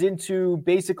Market turns into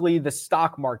basically the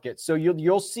stock market. So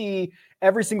you'll see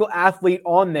every single athlete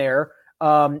on there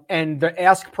and the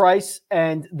ask price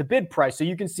and the bid price. So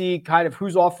you can see kind of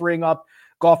who's offering up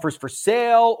golfers for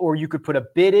sale, or you could put a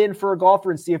bid in for a golfer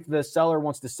and see if the seller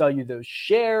wants to sell you those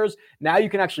shares. Now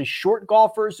you can actually short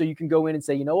golfers. So you can go in and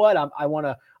say, you know what, I want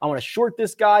to short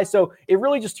this guy. So it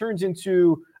really just turns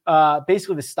into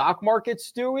basically the stock market,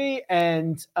 Stewie,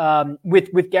 and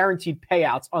with guaranteed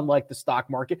payouts, unlike the stock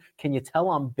market. Can you tell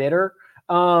I'm bitter?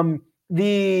 The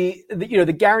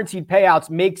guaranteed payouts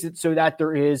makes it so that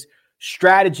there is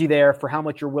strategy there for how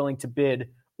much you're willing to bid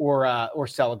or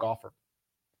sell a golfer.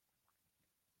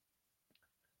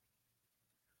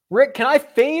 Rick, can I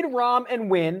fade Rahm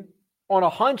and win on a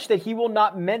hunch that he will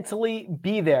not mentally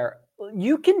be there?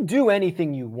 You can do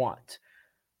anything you want.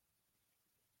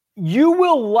 You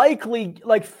will likely,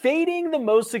 fading the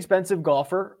most expensive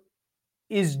golfer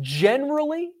is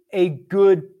generally a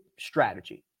good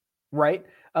strategy, right?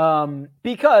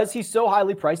 Because he's so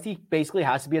highly priced, he basically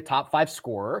has to be a top 5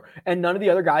 scorer, and none of the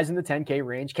other guys in the 10K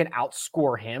range can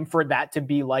outscore him for that to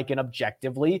be like an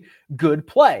objectively good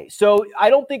play. So I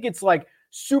don't think it's like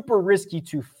super risky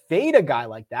to fade a guy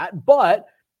like that, but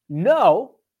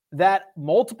know that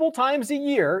multiple times a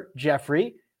year,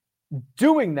 Jeffrey,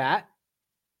 doing that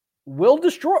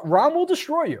Rahm will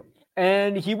destroy you,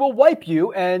 and he will wipe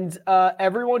you, and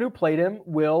everyone who played him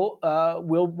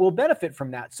will benefit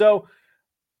from that. So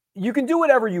you can do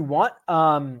whatever you want.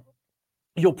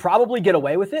 You'll probably get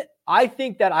away with it. I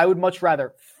think that I would much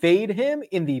rather fade him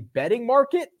in the betting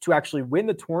market to actually win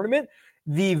the tournament.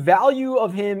 The value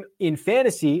of him in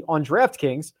fantasy on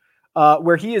DraftKings,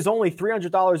 where he is only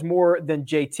 $300 more than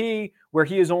JT, where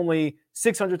he is only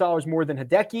 $600 more than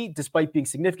Hideki, despite being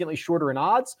significantly shorter in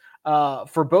odds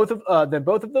for both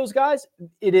of those guys.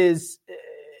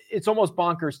 It's almost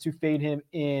bonkers to fade him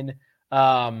in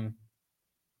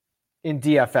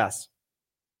DFS.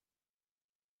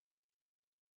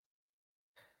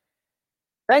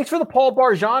 Thanks for the Paul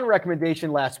Barjon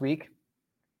recommendation last week.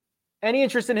 Any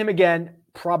interest in him again?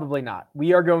 Probably not.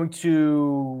 We are going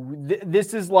to,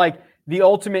 this is like the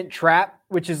ultimate trap,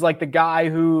 which is like the guy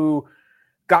who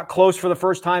got close for the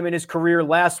first time in his career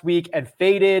last week and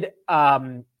faded.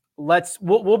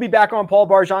 We'll be back on Paul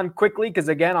Barjon quickly, because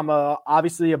again, I'm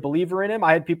obviously a believer in him.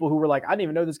 I had people who were like, I didn't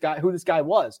even know who this guy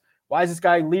was. Why is this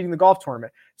guy leading the golf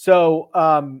tournament? So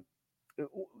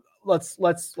let's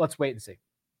wait and see.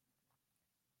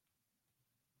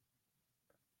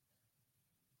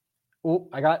 Oh,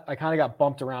 I kind of got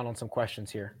bumped around on some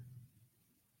questions here.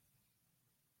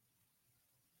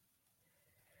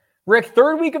 Rick,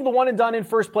 third week of the one and done in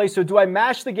first place. So do I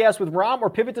mash the gas with Rahm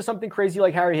or pivot to something crazy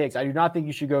like Harry Higgs? I do not think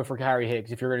you should go for Harry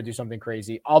Higgs if you're going to do something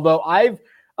crazy. Although I've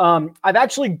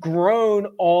actually grown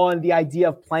on the idea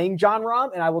of playing Jon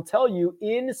Rahm, and I will tell you,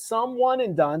 in some one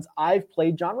and dones, I've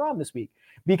played Jon Rahm this week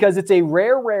because it's a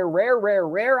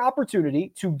rare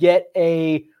opportunity to get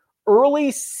a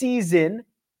early season,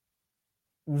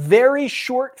 very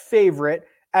short favorite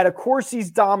at a course he's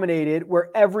dominated,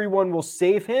 where everyone will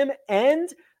save him, and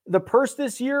the purse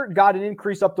this year got an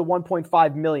increase up to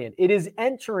 $1.5 million. It is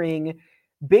entering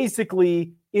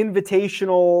basically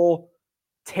invitational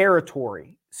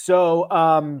territory. So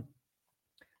Rahm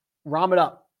it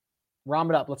up.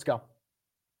 Let's go.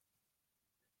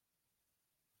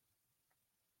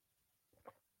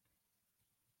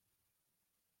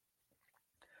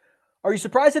 Are you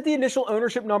surprised at the initial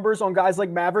ownership numbers on guys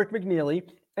like Maverick McNealy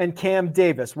and Cam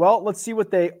Davis? Well, let's see what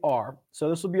they are. So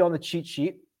this will be on the cheat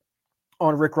sheet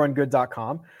on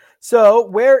rickrungood.com. So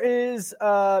where is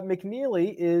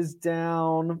McNealy is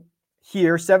down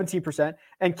here, 17%,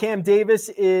 and Cam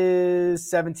Davis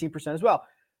is 17% as well.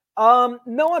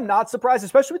 No, I'm not surprised,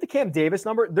 especially with the Cam Davis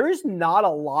number. There is not a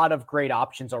lot of great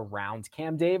options around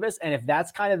Cam Davis, and if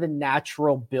that's kind of the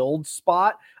natural build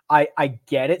spot, I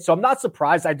get it. So I'm not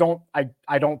surprised. I don't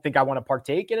think I want to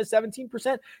partake in a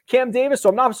 17% Cam Davis, so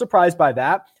I'm not surprised by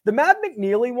that. The Mav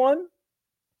McNealy one,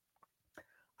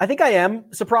 I think I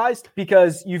am surprised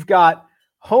because you've got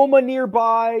Homa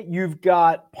nearby, you've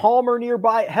got Palmer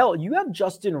nearby. Hell, you have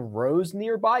Justin Rose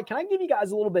nearby. Can I give you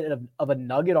guys a little bit of a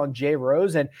nugget on Jay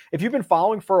Rose? And if you've been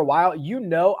following for a while, you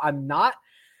know I'm not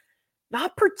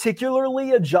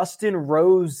particularly a Justin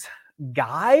Rose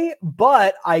guy,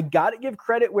 but I got to give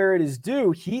credit where it is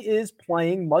due. He is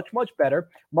playing much, much better,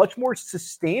 much more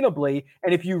sustainably.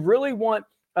 And if you really want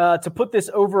to put this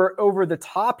over the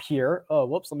top here,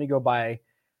 let me go by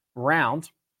round.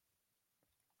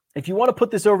 If you want to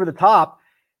put this over the top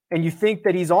and you think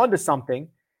that he's onto something,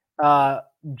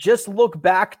 just look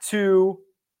back to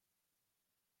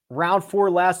round 4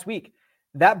 last week.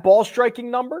 That ball striking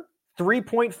number,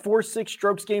 3.46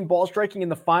 strokes gained ball striking in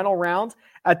the final round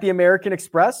at the American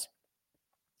Express.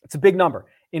 It's a big number.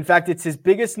 In fact, it's his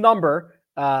biggest number.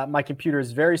 My computer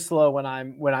is very slow when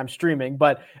I'm streaming,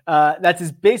 but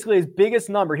that's basically his biggest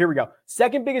number. Here we go.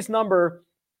 Second biggest number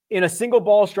in a single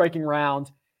ball striking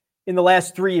round in the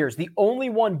last 3 years. The only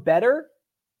one better,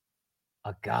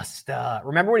 Augusta.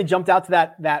 Remember when he jumped out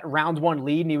to that round 1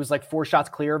 lead and he was like 4 shots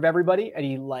clear of everybody? And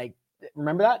he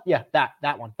remember that? Yeah,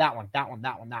 that one.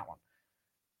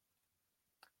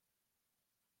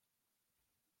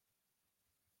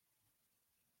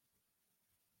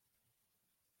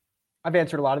 I've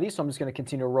answered a lot of these, so I'm just going to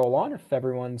continue to roll on if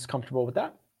everyone's comfortable with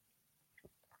that.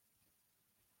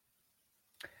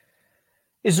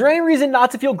 Is there any reason not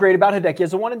to feel great about Hideki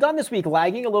as a one and done this week?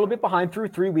 Lagging a little bit behind through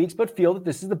 3 weeks, but feel that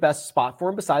this is the best spot for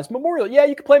him besides Memorial. Yeah,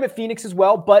 you can play him at Phoenix as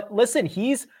well, but listen,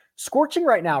 he's scorching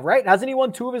right now, right? Hasn't he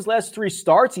won 2 of his last 3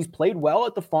 starts? He's played well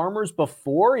at the Farmers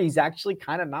before. He's actually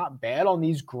kind of not bad on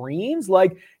these greens.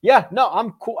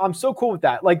 I'm cool. I'm so cool with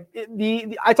that.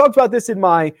 I talked about this in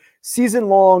my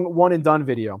season-long one and done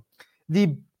video.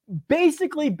 The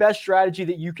basically best strategy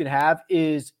that you can have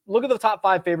is look at the top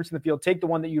 5 favorites in the field. Take the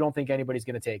one that you don't think anybody's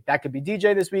going to take. That could be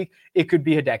DJ this week. It could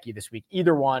be Hideki this week.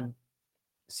 Either one,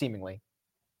 seemingly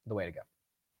the way to go.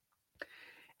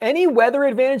 Any weather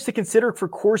advantage to consider for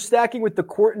course stacking with the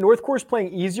North Course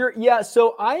playing easier? Yeah,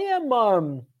 so I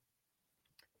am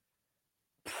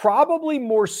probably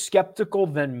more skeptical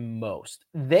than most.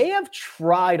 They have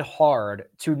tried hard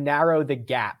to narrow the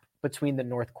gap between the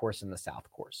North Course and the South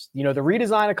Course. The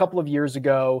redesign a couple of years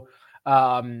ago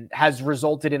has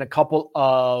resulted in a couple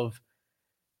of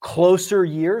closer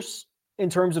years in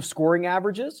terms of scoring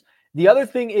averages. The other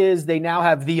thing is they now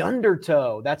have the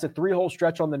Undertow. That's a 3-hole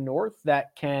stretch on the north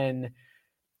that can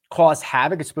cause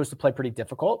havoc. It's supposed to play pretty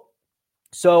difficult.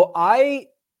 So I'm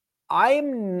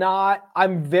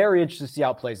very interested to see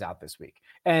how it plays out this week.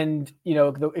 And,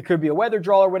 it could be a weather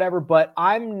draw or whatever, but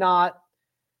I'm not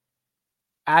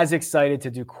as excited to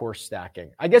do course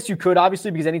stacking. I guess you could,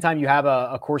 obviously, because anytime you have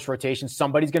a course rotation,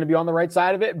 somebody's going to be on the right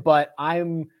side of it, but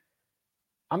I'm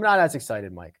not as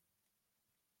excited, Mike.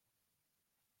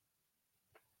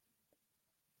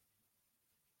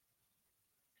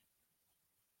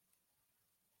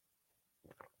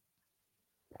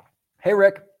 Hey,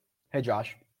 Rick. Hey,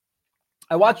 Josh.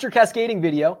 I watched your cascading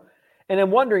video, and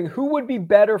I'm wondering who would be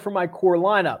better for my core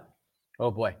lineup. Oh,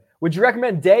 boy. Would you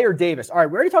recommend Day or Davis? All right,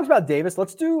 we already talked about Davis.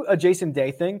 Let's do a Jason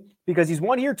Day thing because he's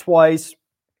won here twice.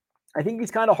 I think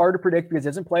he's kind of hard to predict because he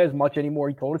doesn't play as much anymore.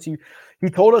 He told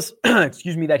us,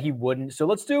 excuse me, that he wouldn't. So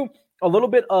let's do a little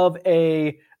bit of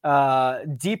a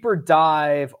deeper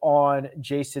dive on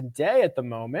Jason Day at the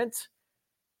moment.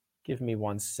 Give me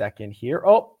 1 second here.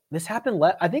 Oh, this happened.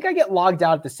 I think I get logged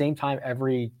out at the same time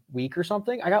every week or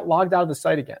something. I got logged out of the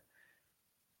site again.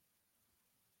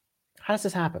 How does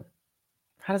this happen?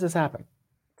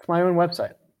 It's my own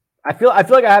website. I feel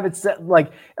like I have it set,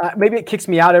 maybe it kicks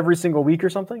me out every single week or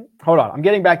something. Hold on. I'm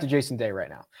getting back to Jason Day right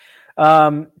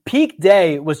now. Peak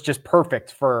Day was just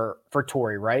perfect for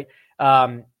Torrey, right?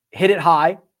 Hit it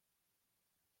high,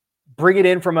 bring it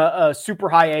in from a super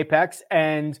high apex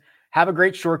and have a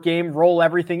great short game, roll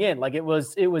everything in. It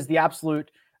was the absolute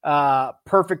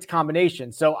perfect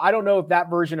combination. So I don't know if that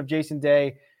version of Jason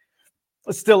Day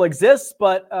still exists,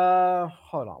 but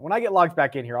hold on. When I get logged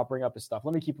back in here, I'll bring up his stuff.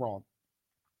 Let me keep rolling.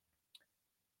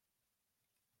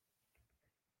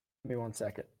 Give me 1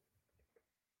 second.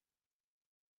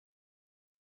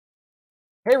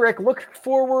 Hey, Rick, look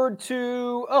forward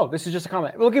to... Oh, this is just a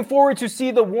comment. Looking forward to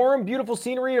see the warm, beautiful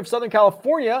scenery of Southern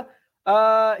California.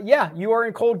 Yeah, you are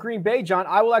in cold Green Bay, John.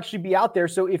 I will actually be out there.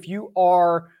 So if you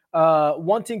are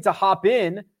wanting to hop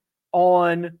in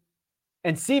on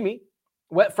and see me,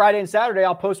 Friday and Saturday,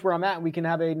 I'll post where I'm at and we can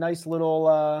have a nice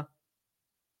little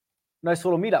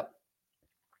meetup.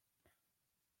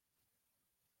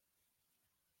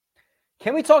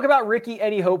 Can we talk about Ricky?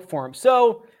 Any hope for him?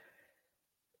 So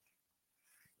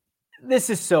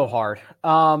this is so hard.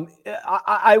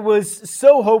 I was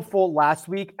so hopeful last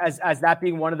week as that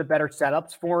being one of the better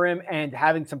setups for him and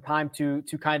having some time to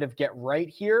kind of get right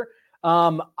here.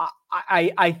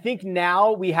 I think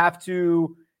now we have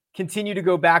to continue to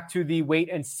go back to the wait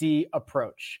and see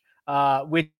approach,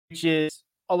 which is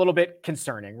a little bit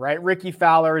concerning, right? Ricky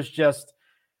Fowler is he's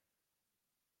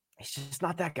just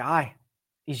not that guy.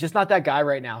 He's just not that guy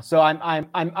right now. So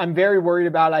I'm very worried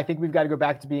about it. I think we've got to go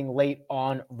back to being late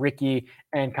on Ricky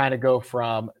and kind of go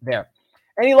from there.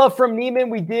 Any love from Neiman?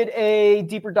 We did a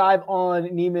deeper dive on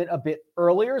Neiman a bit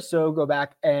earlier, so go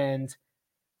back and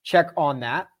check on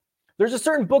that. There's a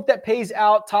certain book that pays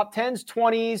out top 10s,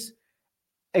 20s,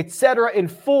 etc. in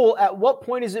full. At what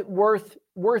point is it worth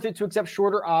it to accept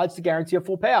shorter odds to guarantee a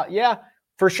full payout? Yeah,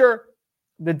 for sure.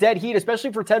 The dead heat,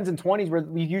 especially for 10s and 20s, where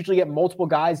we usually get multiple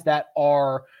guys that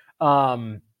are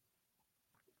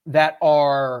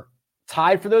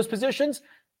tied for those positions.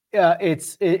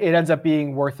 It ends up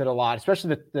being worth it a lot,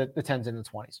 especially the 10s and the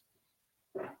 20s.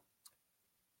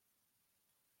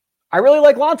 I really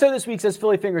like Lanto this week, says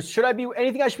Philly Fingers. Should I be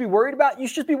anything I should be worried about? You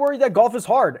should just be worried that golf is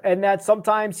hard and that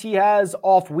sometimes he has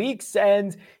off weeks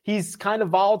and he's kind of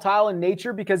volatile in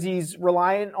nature because he's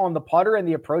reliant on the putter and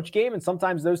the approach game. And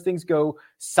sometimes those things go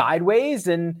sideways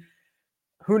and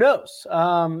who knows?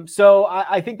 So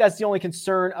I think that's the only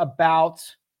concern about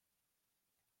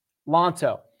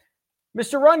Lanto.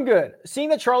 Mr. Rungood, seeing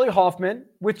that Charlie Hoffman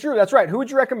withdrew, that's right. Who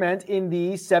would you recommend in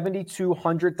the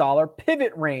 $7,200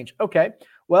 pivot range? Okay.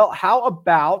 Well, how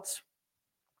about,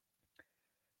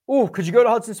 could you go to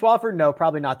Hudson Swafford? No,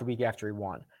 probably not the week after he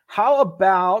won. How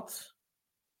about,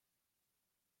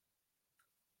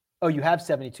 you have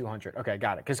 7,200. Okay,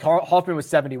 got it. Because Hoffman was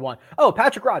 71. Oh,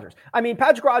 Patrick Rogers. I mean,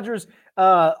 Patrick Rogers,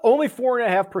 only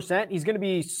 4.5%. He's going to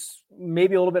be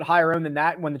maybe a little bit higher owned than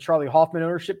that when the Charlie Hoffman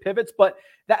ownership pivots, but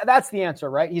that's the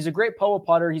answer, right? He's a great POA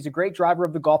putter. He's a great driver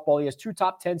of the golf ball. He has 2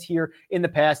 top 10s here in the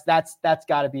past. That's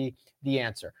got to be the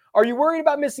answer. Are you worried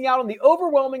about missing out on the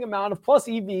overwhelming amount of plus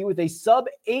EV with a sub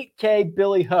 8K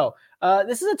Billy Ho?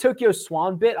 This is a Tokyo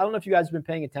Swan bit. I don't know if you guys have been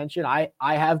paying attention. I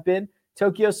have been.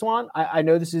 Tokyo Swan. I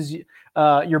know this is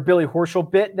your Billy Horschel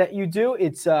bit that you do.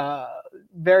 It's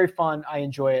very fun. I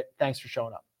enjoy it. Thanks for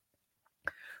showing up.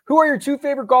 Who are your 2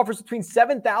 favorite golfers between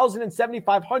 7,000 and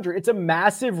 7,500? It's a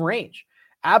massive range.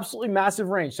 Absolutely massive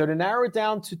range. So to narrow it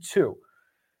down to 2.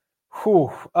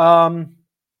 For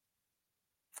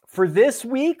this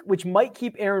week, which might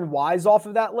keep Aaron Wise off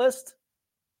of that list,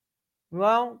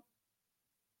 well,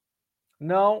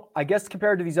 no. I guess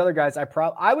compared to these other guys,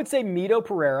 I would say Mito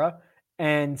Pereira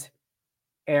and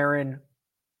Aaron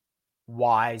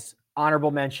Wise.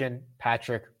 Honorable mention,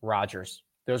 Patrick Rogers.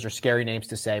 Those are scary names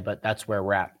to say, but that's where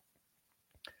we're at.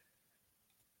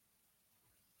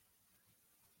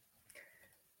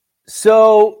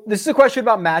 So this is a question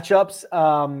about matchups.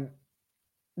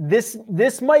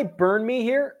 This might burn me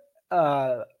here.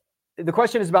 The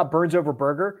question is about Burns over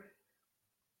Berger.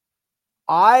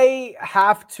 I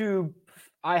have to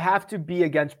be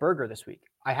against Berger this week.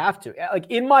 I have to. Like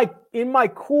in my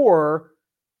core,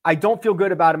 I don't feel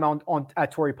good about him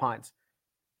at Torrey Pines.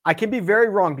 I can be very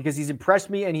wrong because he's impressed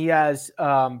me and he has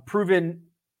proven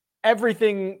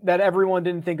everything that everyone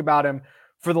didn't think about him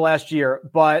for the last year.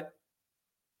 But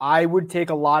I would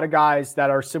take a lot of guys that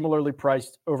are similarly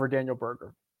priced over Daniel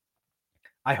Berger.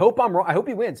 I hope I'm wrong. I hope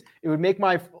he wins. It would make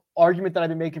my argument that I've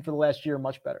been making for the last year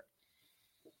much better.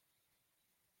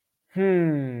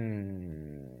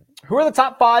 Who are the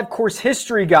top 5 course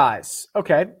history guys?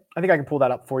 Okay. I think I can pull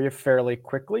that up for you fairly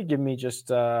quickly. Give me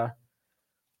just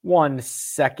 1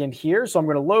 second here. So I'm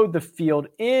going to load the field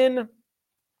in.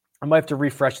 I might have to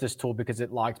refresh this tool because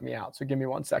it logged me out. So give me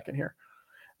 1 second here.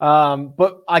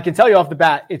 But I can tell you off the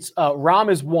bat, it's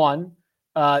Rahm is 1.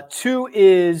 2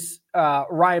 is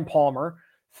Ryan Palmer.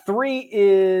 3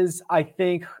 is, I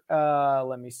think,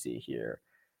 let me see here,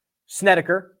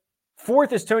 Snedeker.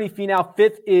 4th is Tony Finau.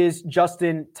 5th is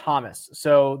Justin Thomas.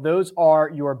 So those are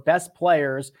your best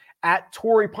players at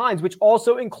Torrey Pines, which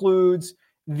also includes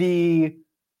the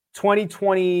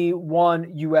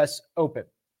 2021 U.S. Open.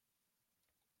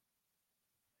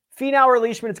 Finau or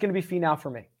Leishman, it's going to be Finau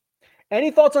for me. Any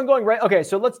thoughts on going right? Okay,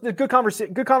 so good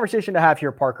conversation to have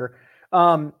here, Parker.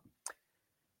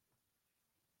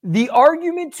 The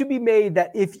argument to be made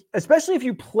that especially if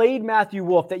you played Matthew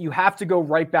Wolff, that you have to go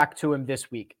right back to him this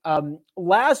week.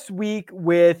 Last week,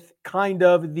 with kind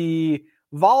of the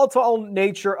volatile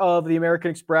nature of the American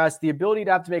Express, the ability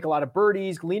to have to make a lot of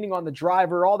birdies, leaning on the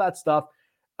driver, all that stuff,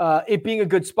 it being a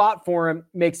good spot for him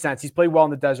makes sense. He's played well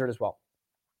in the desert as well.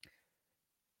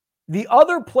 The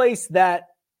other place that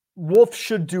Wolff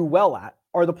should do well at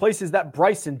are the places that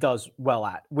Bryson does well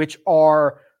at, which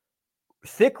are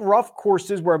thick, rough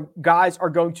courses where guys are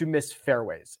going to miss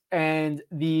fairways. And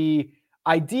the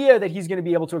idea that he's going to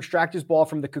be able to extract his ball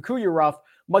from the Kikuyu rough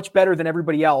much better than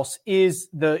everybody else is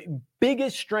the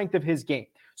biggest strength of his game.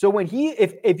 So when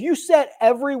if you set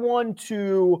everyone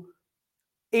to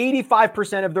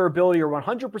 85% of their ability or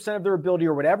 100% of their ability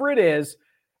or whatever it is,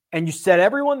 and you set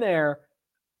everyone there,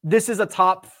 this is a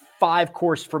top 5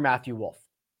 course for Matthew Wolff.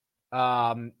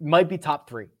 Might be top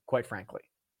 3, quite frankly,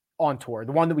 on tour,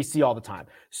 the one that we see all the time.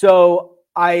 So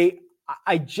I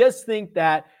just think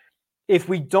that if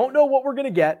we don't know what we're going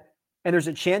to get, and there's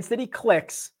a chance that he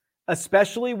clicks,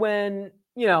 especially when,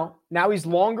 now he's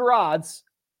longer odds,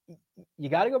 you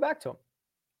got to go back to him.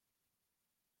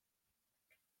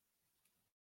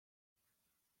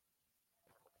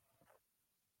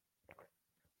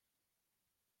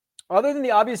 Other than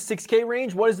the obvious 6K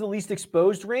range, what is the least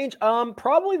exposed range?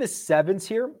 Probably the 7s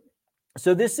here.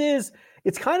 So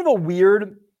it's kind of a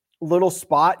weird little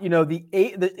spot.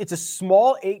 It's a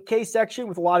small 8K section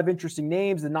with a lot of interesting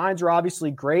names. The 9s are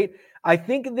obviously great. I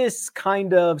think this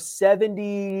kind of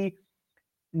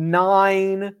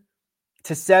 79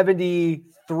 to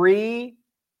 73,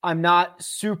 I'm not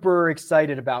super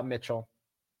excited about Mitchell.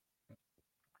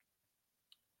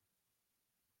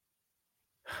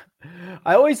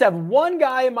 I always have one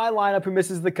guy in my lineup who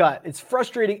misses the cut. It's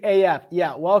frustrating AF.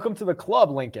 Yeah, welcome to the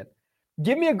club, Lincoln.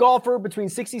 Give me a golfer between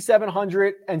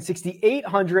 6,700 and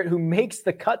 6,800 who makes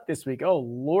the cut this week. Oh,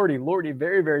 lordy,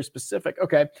 very, very specific.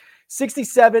 Okay,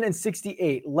 67 and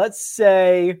 68. Let's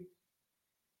say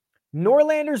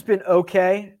Norlander's been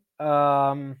okay.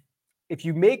 If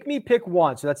you make me pick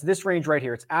one, so that's this range right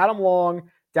here. It's Adam Long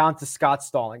down to Scott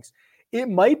Stallings. It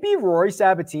might be Rory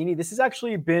Sabatini. This has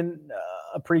actually been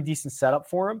a pretty decent setup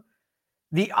for him.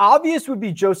 The obvious would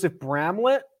be Joseph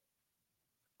Bramlett.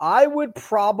 I would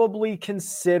probably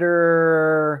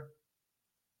consider,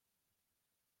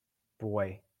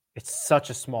 it's such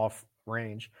a small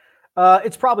range.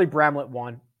 It's probably Bramlett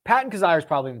 1. Patton Kizzire is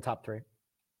probably in the top 3.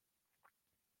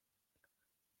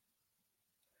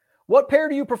 What pair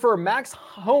do you prefer, Max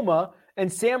Homa and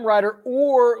Sam Ryder,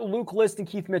 or Luke List and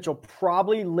Keith Mitchell?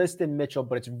 Probably List and Mitchell,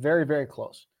 but it's very, very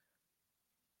close.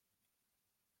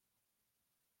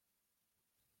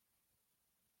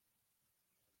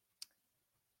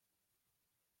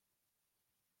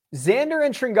 Xander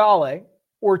and Tringale,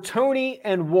 or Tony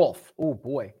and Wolff? Oh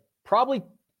boy, probably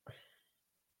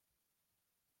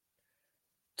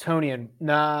Tony and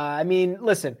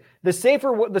listen, the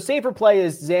safer play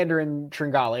is Xander and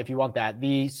Tringale if you want that.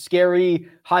 The scary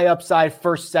high upside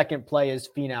first second play is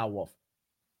Finau Wolff.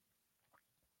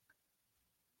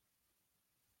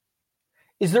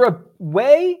 Is there a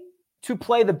way to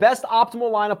play the best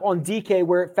optimal lineup on DK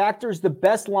where it factors the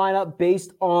best lineup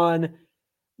based on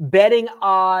betting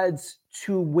odds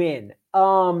to win?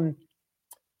 Funny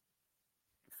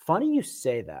you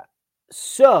say that.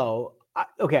 So,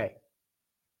 okay.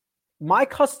 My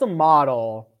custom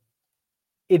model,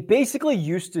 it basically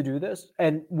used to do this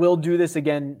and will do this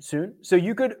again soon. So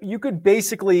you could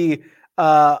basically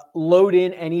load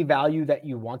in any value that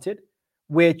you wanted,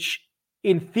 which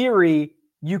in theory,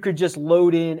 you could just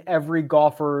load in every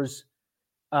golfer's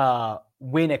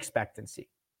win expectancy.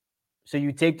 So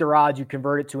you take their odds, you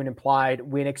convert it to an implied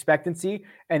win expectancy,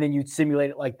 and then you'd simulate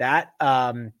it like that.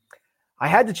 I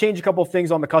had to change a couple of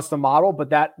things on the custom model, but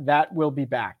that will be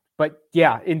back. But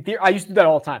yeah, in theory, I used to do that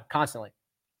all the time, constantly.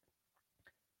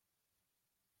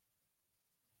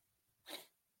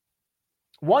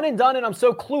 One and done, and I'm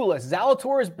so clueless.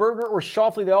 Zalatoris, Berger, or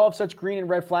Schauffele, they all have such green and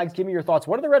red flags. Give me your thoughts.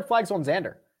 What are the red flags on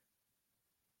Xander?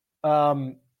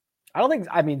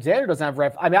 Xander doesn't have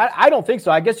red. I don't think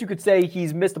so. I guess you could say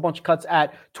he's missed a bunch of cuts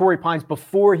at Torrey Pines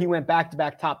before he went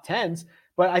back-to-back top 10s.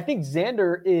 But I think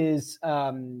Xander is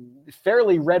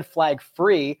fairly red flag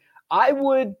free. I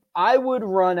would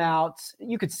run out.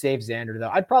 You could save Xander though.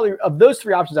 Of those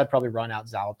 3 options, I'd probably run out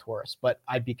Zalatoris, but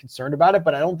I'd be concerned about it.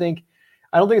 But I don't think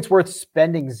it's worth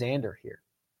spending Xander here.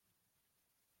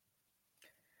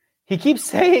 He keeps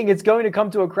saying it's going to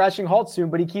come to a crashing halt soon,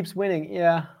 but he keeps winning.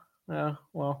 Yeah.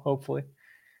 Well, hopefully.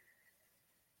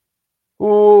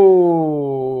 Ooh.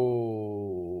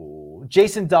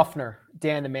 Jason Duffner,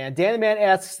 Dan the Man. Dan the Man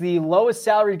asks, the lowest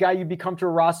salary guy you'd be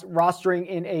comfortable rostering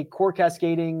in a core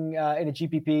cascading in a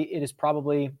GPP. It is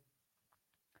probably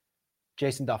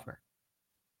Jason Duffner.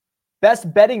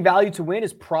 Best betting value to win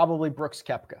is probably Brooks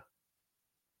Koepka.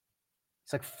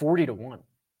 It's like 40-1.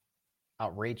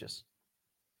 Outrageous.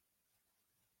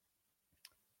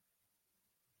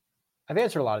 I've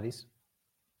answered a lot of these.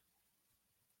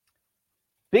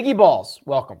 Biggie Balls,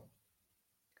 welcome.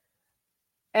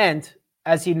 And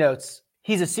as he notes,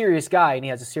 he's a serious guy and he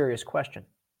has a serious question.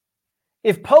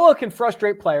 If Polo can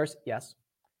frustrate players, yes.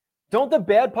 Don't the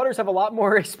bad putters have a lot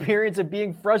more experience of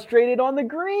being frustrated on the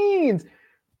greens?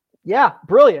 Yeah,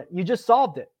 brilliant. You just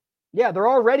solved it. Yeah, they're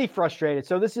already frustrated,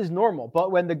 so this is normal.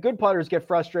 But when the good putters get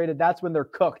frustrated, that's when they're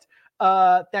cooked.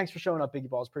 Thanks for showing up, Biggie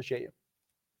Balls. Appreciate you.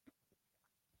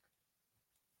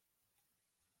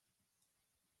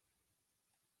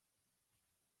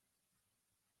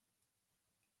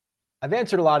 I've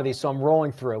answered a lot of these, so I'm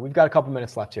rolling through. We've got a couple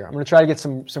minutes left here. I'm going to try to get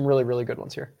some really, really good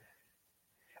ones here.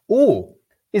 Ooh,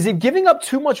 is it giving up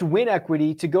too much win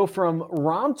equity to go from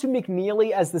Rahm to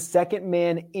McNealy as the second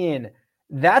man in?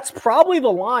 That's probably the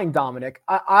line, Dominic.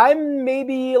 I'm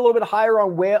maybe a little bit higher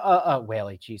on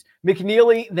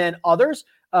McNealy than others.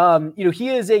 He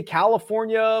is a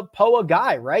California POA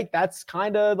guy, right? That's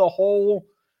kind of the whole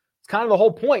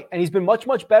point. And he's been much,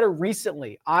 much better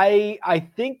recently. I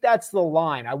think that's the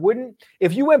line. I wouldn't,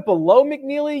 if you went below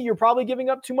McNealy, you're probably giving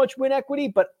up too much win equity,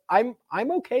 but I'm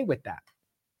okay with that.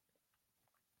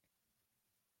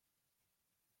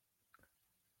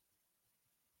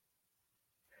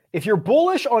 If you're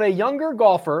bullish on a younger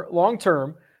golfer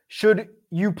long-term, should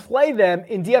you play them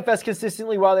in DFS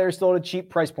consistently while they're still at a cheap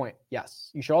price point?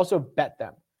 Yes. You should also bet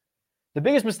them. The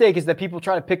biggest mistake is that people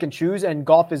try to pick and choose, and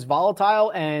golf is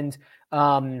volatile, and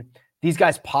these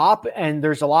guys pop, and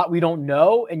there's a lot we don't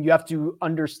know, and you have to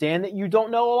understand that you don't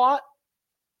know a lot.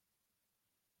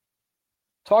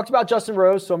 Talked about Justin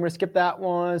Rose, so I'm going to skip that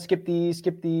one. Skip these.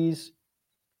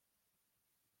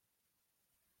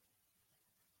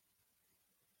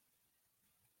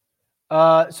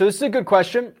 So this is a good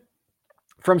question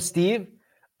from Steve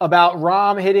about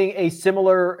Rahm hitting a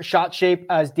similar shot shape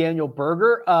as Daniel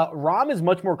Berger. Rahm is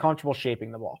much more comfortable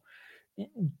shaping the ball.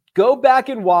 Go back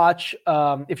and watch.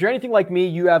 If you're anything like me,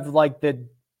 you have like the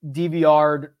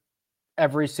DVR'd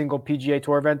every single PGA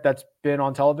Tour event that's been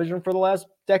on television for the last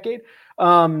decade,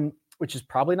 which is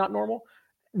probably not normal.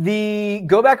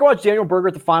 Go back and watch Daniel Berger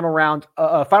at the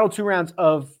final 2 rounds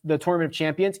of the Tournament of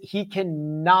Champions. He could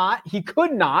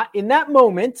not in that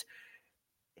moment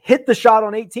hit the shot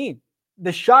on 18.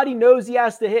 The shot he knows he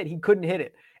has to hit, he couldn't hit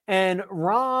it. And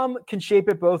Rahm can shape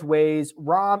it both ways.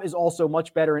 Rahm is also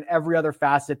much better in every other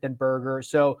facet than Berger.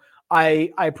 So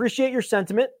I appreciate your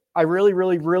sentiment. I really,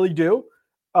 really, really do.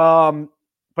 But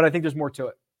I think there's more to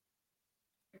it.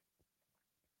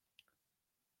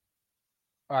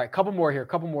 All right, couple more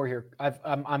here.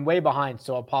 I'm way behind,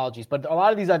 so apologies. But a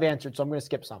lot of these I've answered, so I'm going to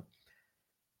skip some.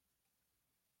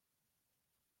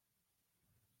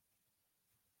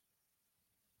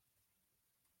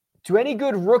 Do any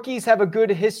good rookies have a good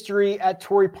history at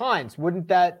Torrey Pines? Wouldn't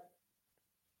that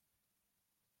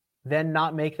then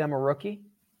not make them a rookie?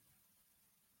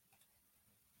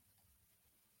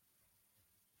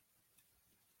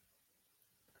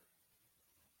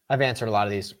 I've answered a lot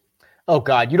of these. Oh,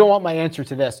 God, you don't want my answer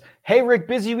to this. Hey, Rick,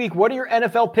 busy week. What are your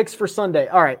NFL picks for Sunday?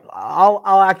 All right,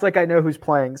 I'll act like I know who's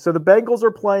playing. So the Bengals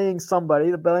are playing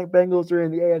somebody. The Bengals are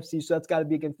in the AFC, so that's got to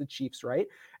be against the Chiefs, right?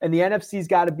 And the NFC's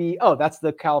got to be, that's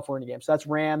the California game. So that's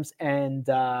Rams and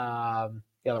the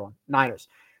other one, Niners.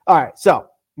 All right, so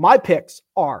my picks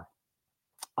are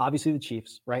obviously the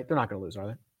Chiefs, right? They're not going to lose, are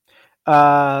they?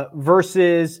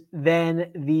 Versus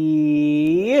then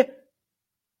the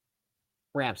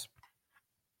Rams.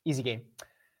 Easy game.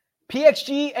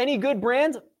 PXG, any good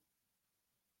brand?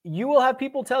 You will have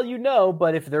people tell you no,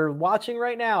 but if they're watching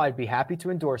right now, I'd be happy to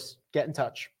endorse. Get in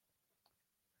touch.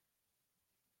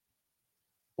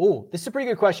 Oh, this is a pretty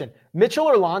good question. Mitchell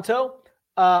or Lonto?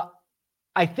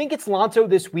 I think it's Lonto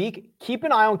this week. Keep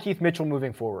an eye on Keith Mitchell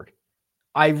moving forward.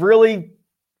 I really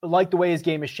like the way his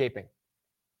game is shaping.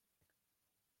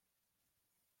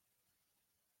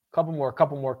 Couple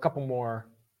more.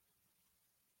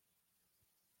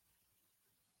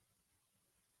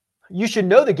 You should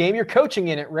know the game. You're coaching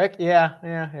in it, Rick.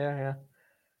 Yeah.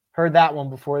 Heard that one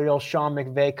before, the old Sean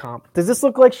McVay comp. Does this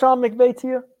look like Sean McVay to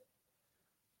you?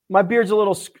 My beard's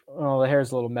the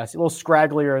hair's a little messy, a little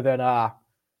scragglier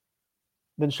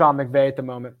than Sean McVay at the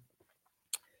moment.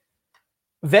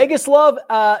 Vegas love?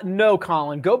 No,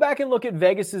 Colin. Go back and look at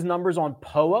Vegas's numbers on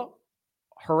POA.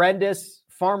 Horrendous.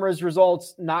 Farmers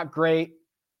results, not great.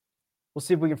 We'll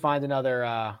see if we can find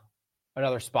another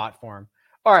spot for him.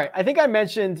 All right, I think I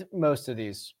mentioned most of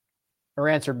these or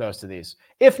answered most of these.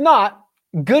 If not,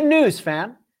 good news,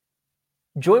 fam.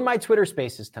 Join my Twitter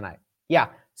Spaces tonight. Yeah,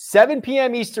 7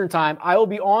 p.m. Eastern time. I will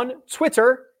be on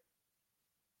Twitter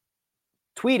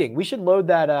tweeting. We should load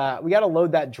that. We got to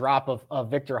load that drop of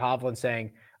Victor Hovland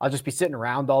saying, "I'll just be sitting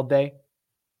around all day"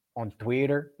 on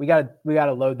Twitter. We got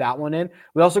to load that one in.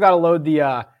 We also got to load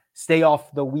the stay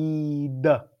off the weed.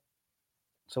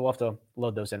 So we'll have to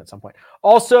load those in at some point.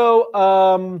 Also,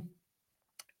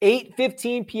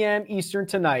 8:15 p.m. Eastern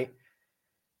tonight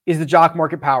is the Jock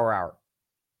Market Power Hour.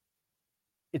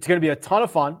 It's going to be a ton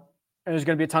of fun, and there's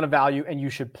going to be a ton of value, and you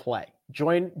should play.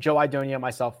 Join Joe Idonia and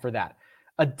myself for that.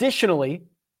 Additionally,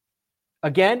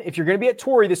 Again, if you're going to be at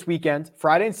Torrey this weekend,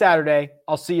 Friday and Saturday,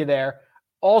 I'll see you there.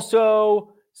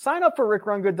 Also, sign up for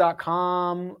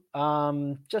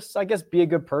rickrungood.com. Just, I guess, be a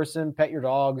good person, pet your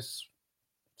dogs.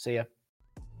 See ya.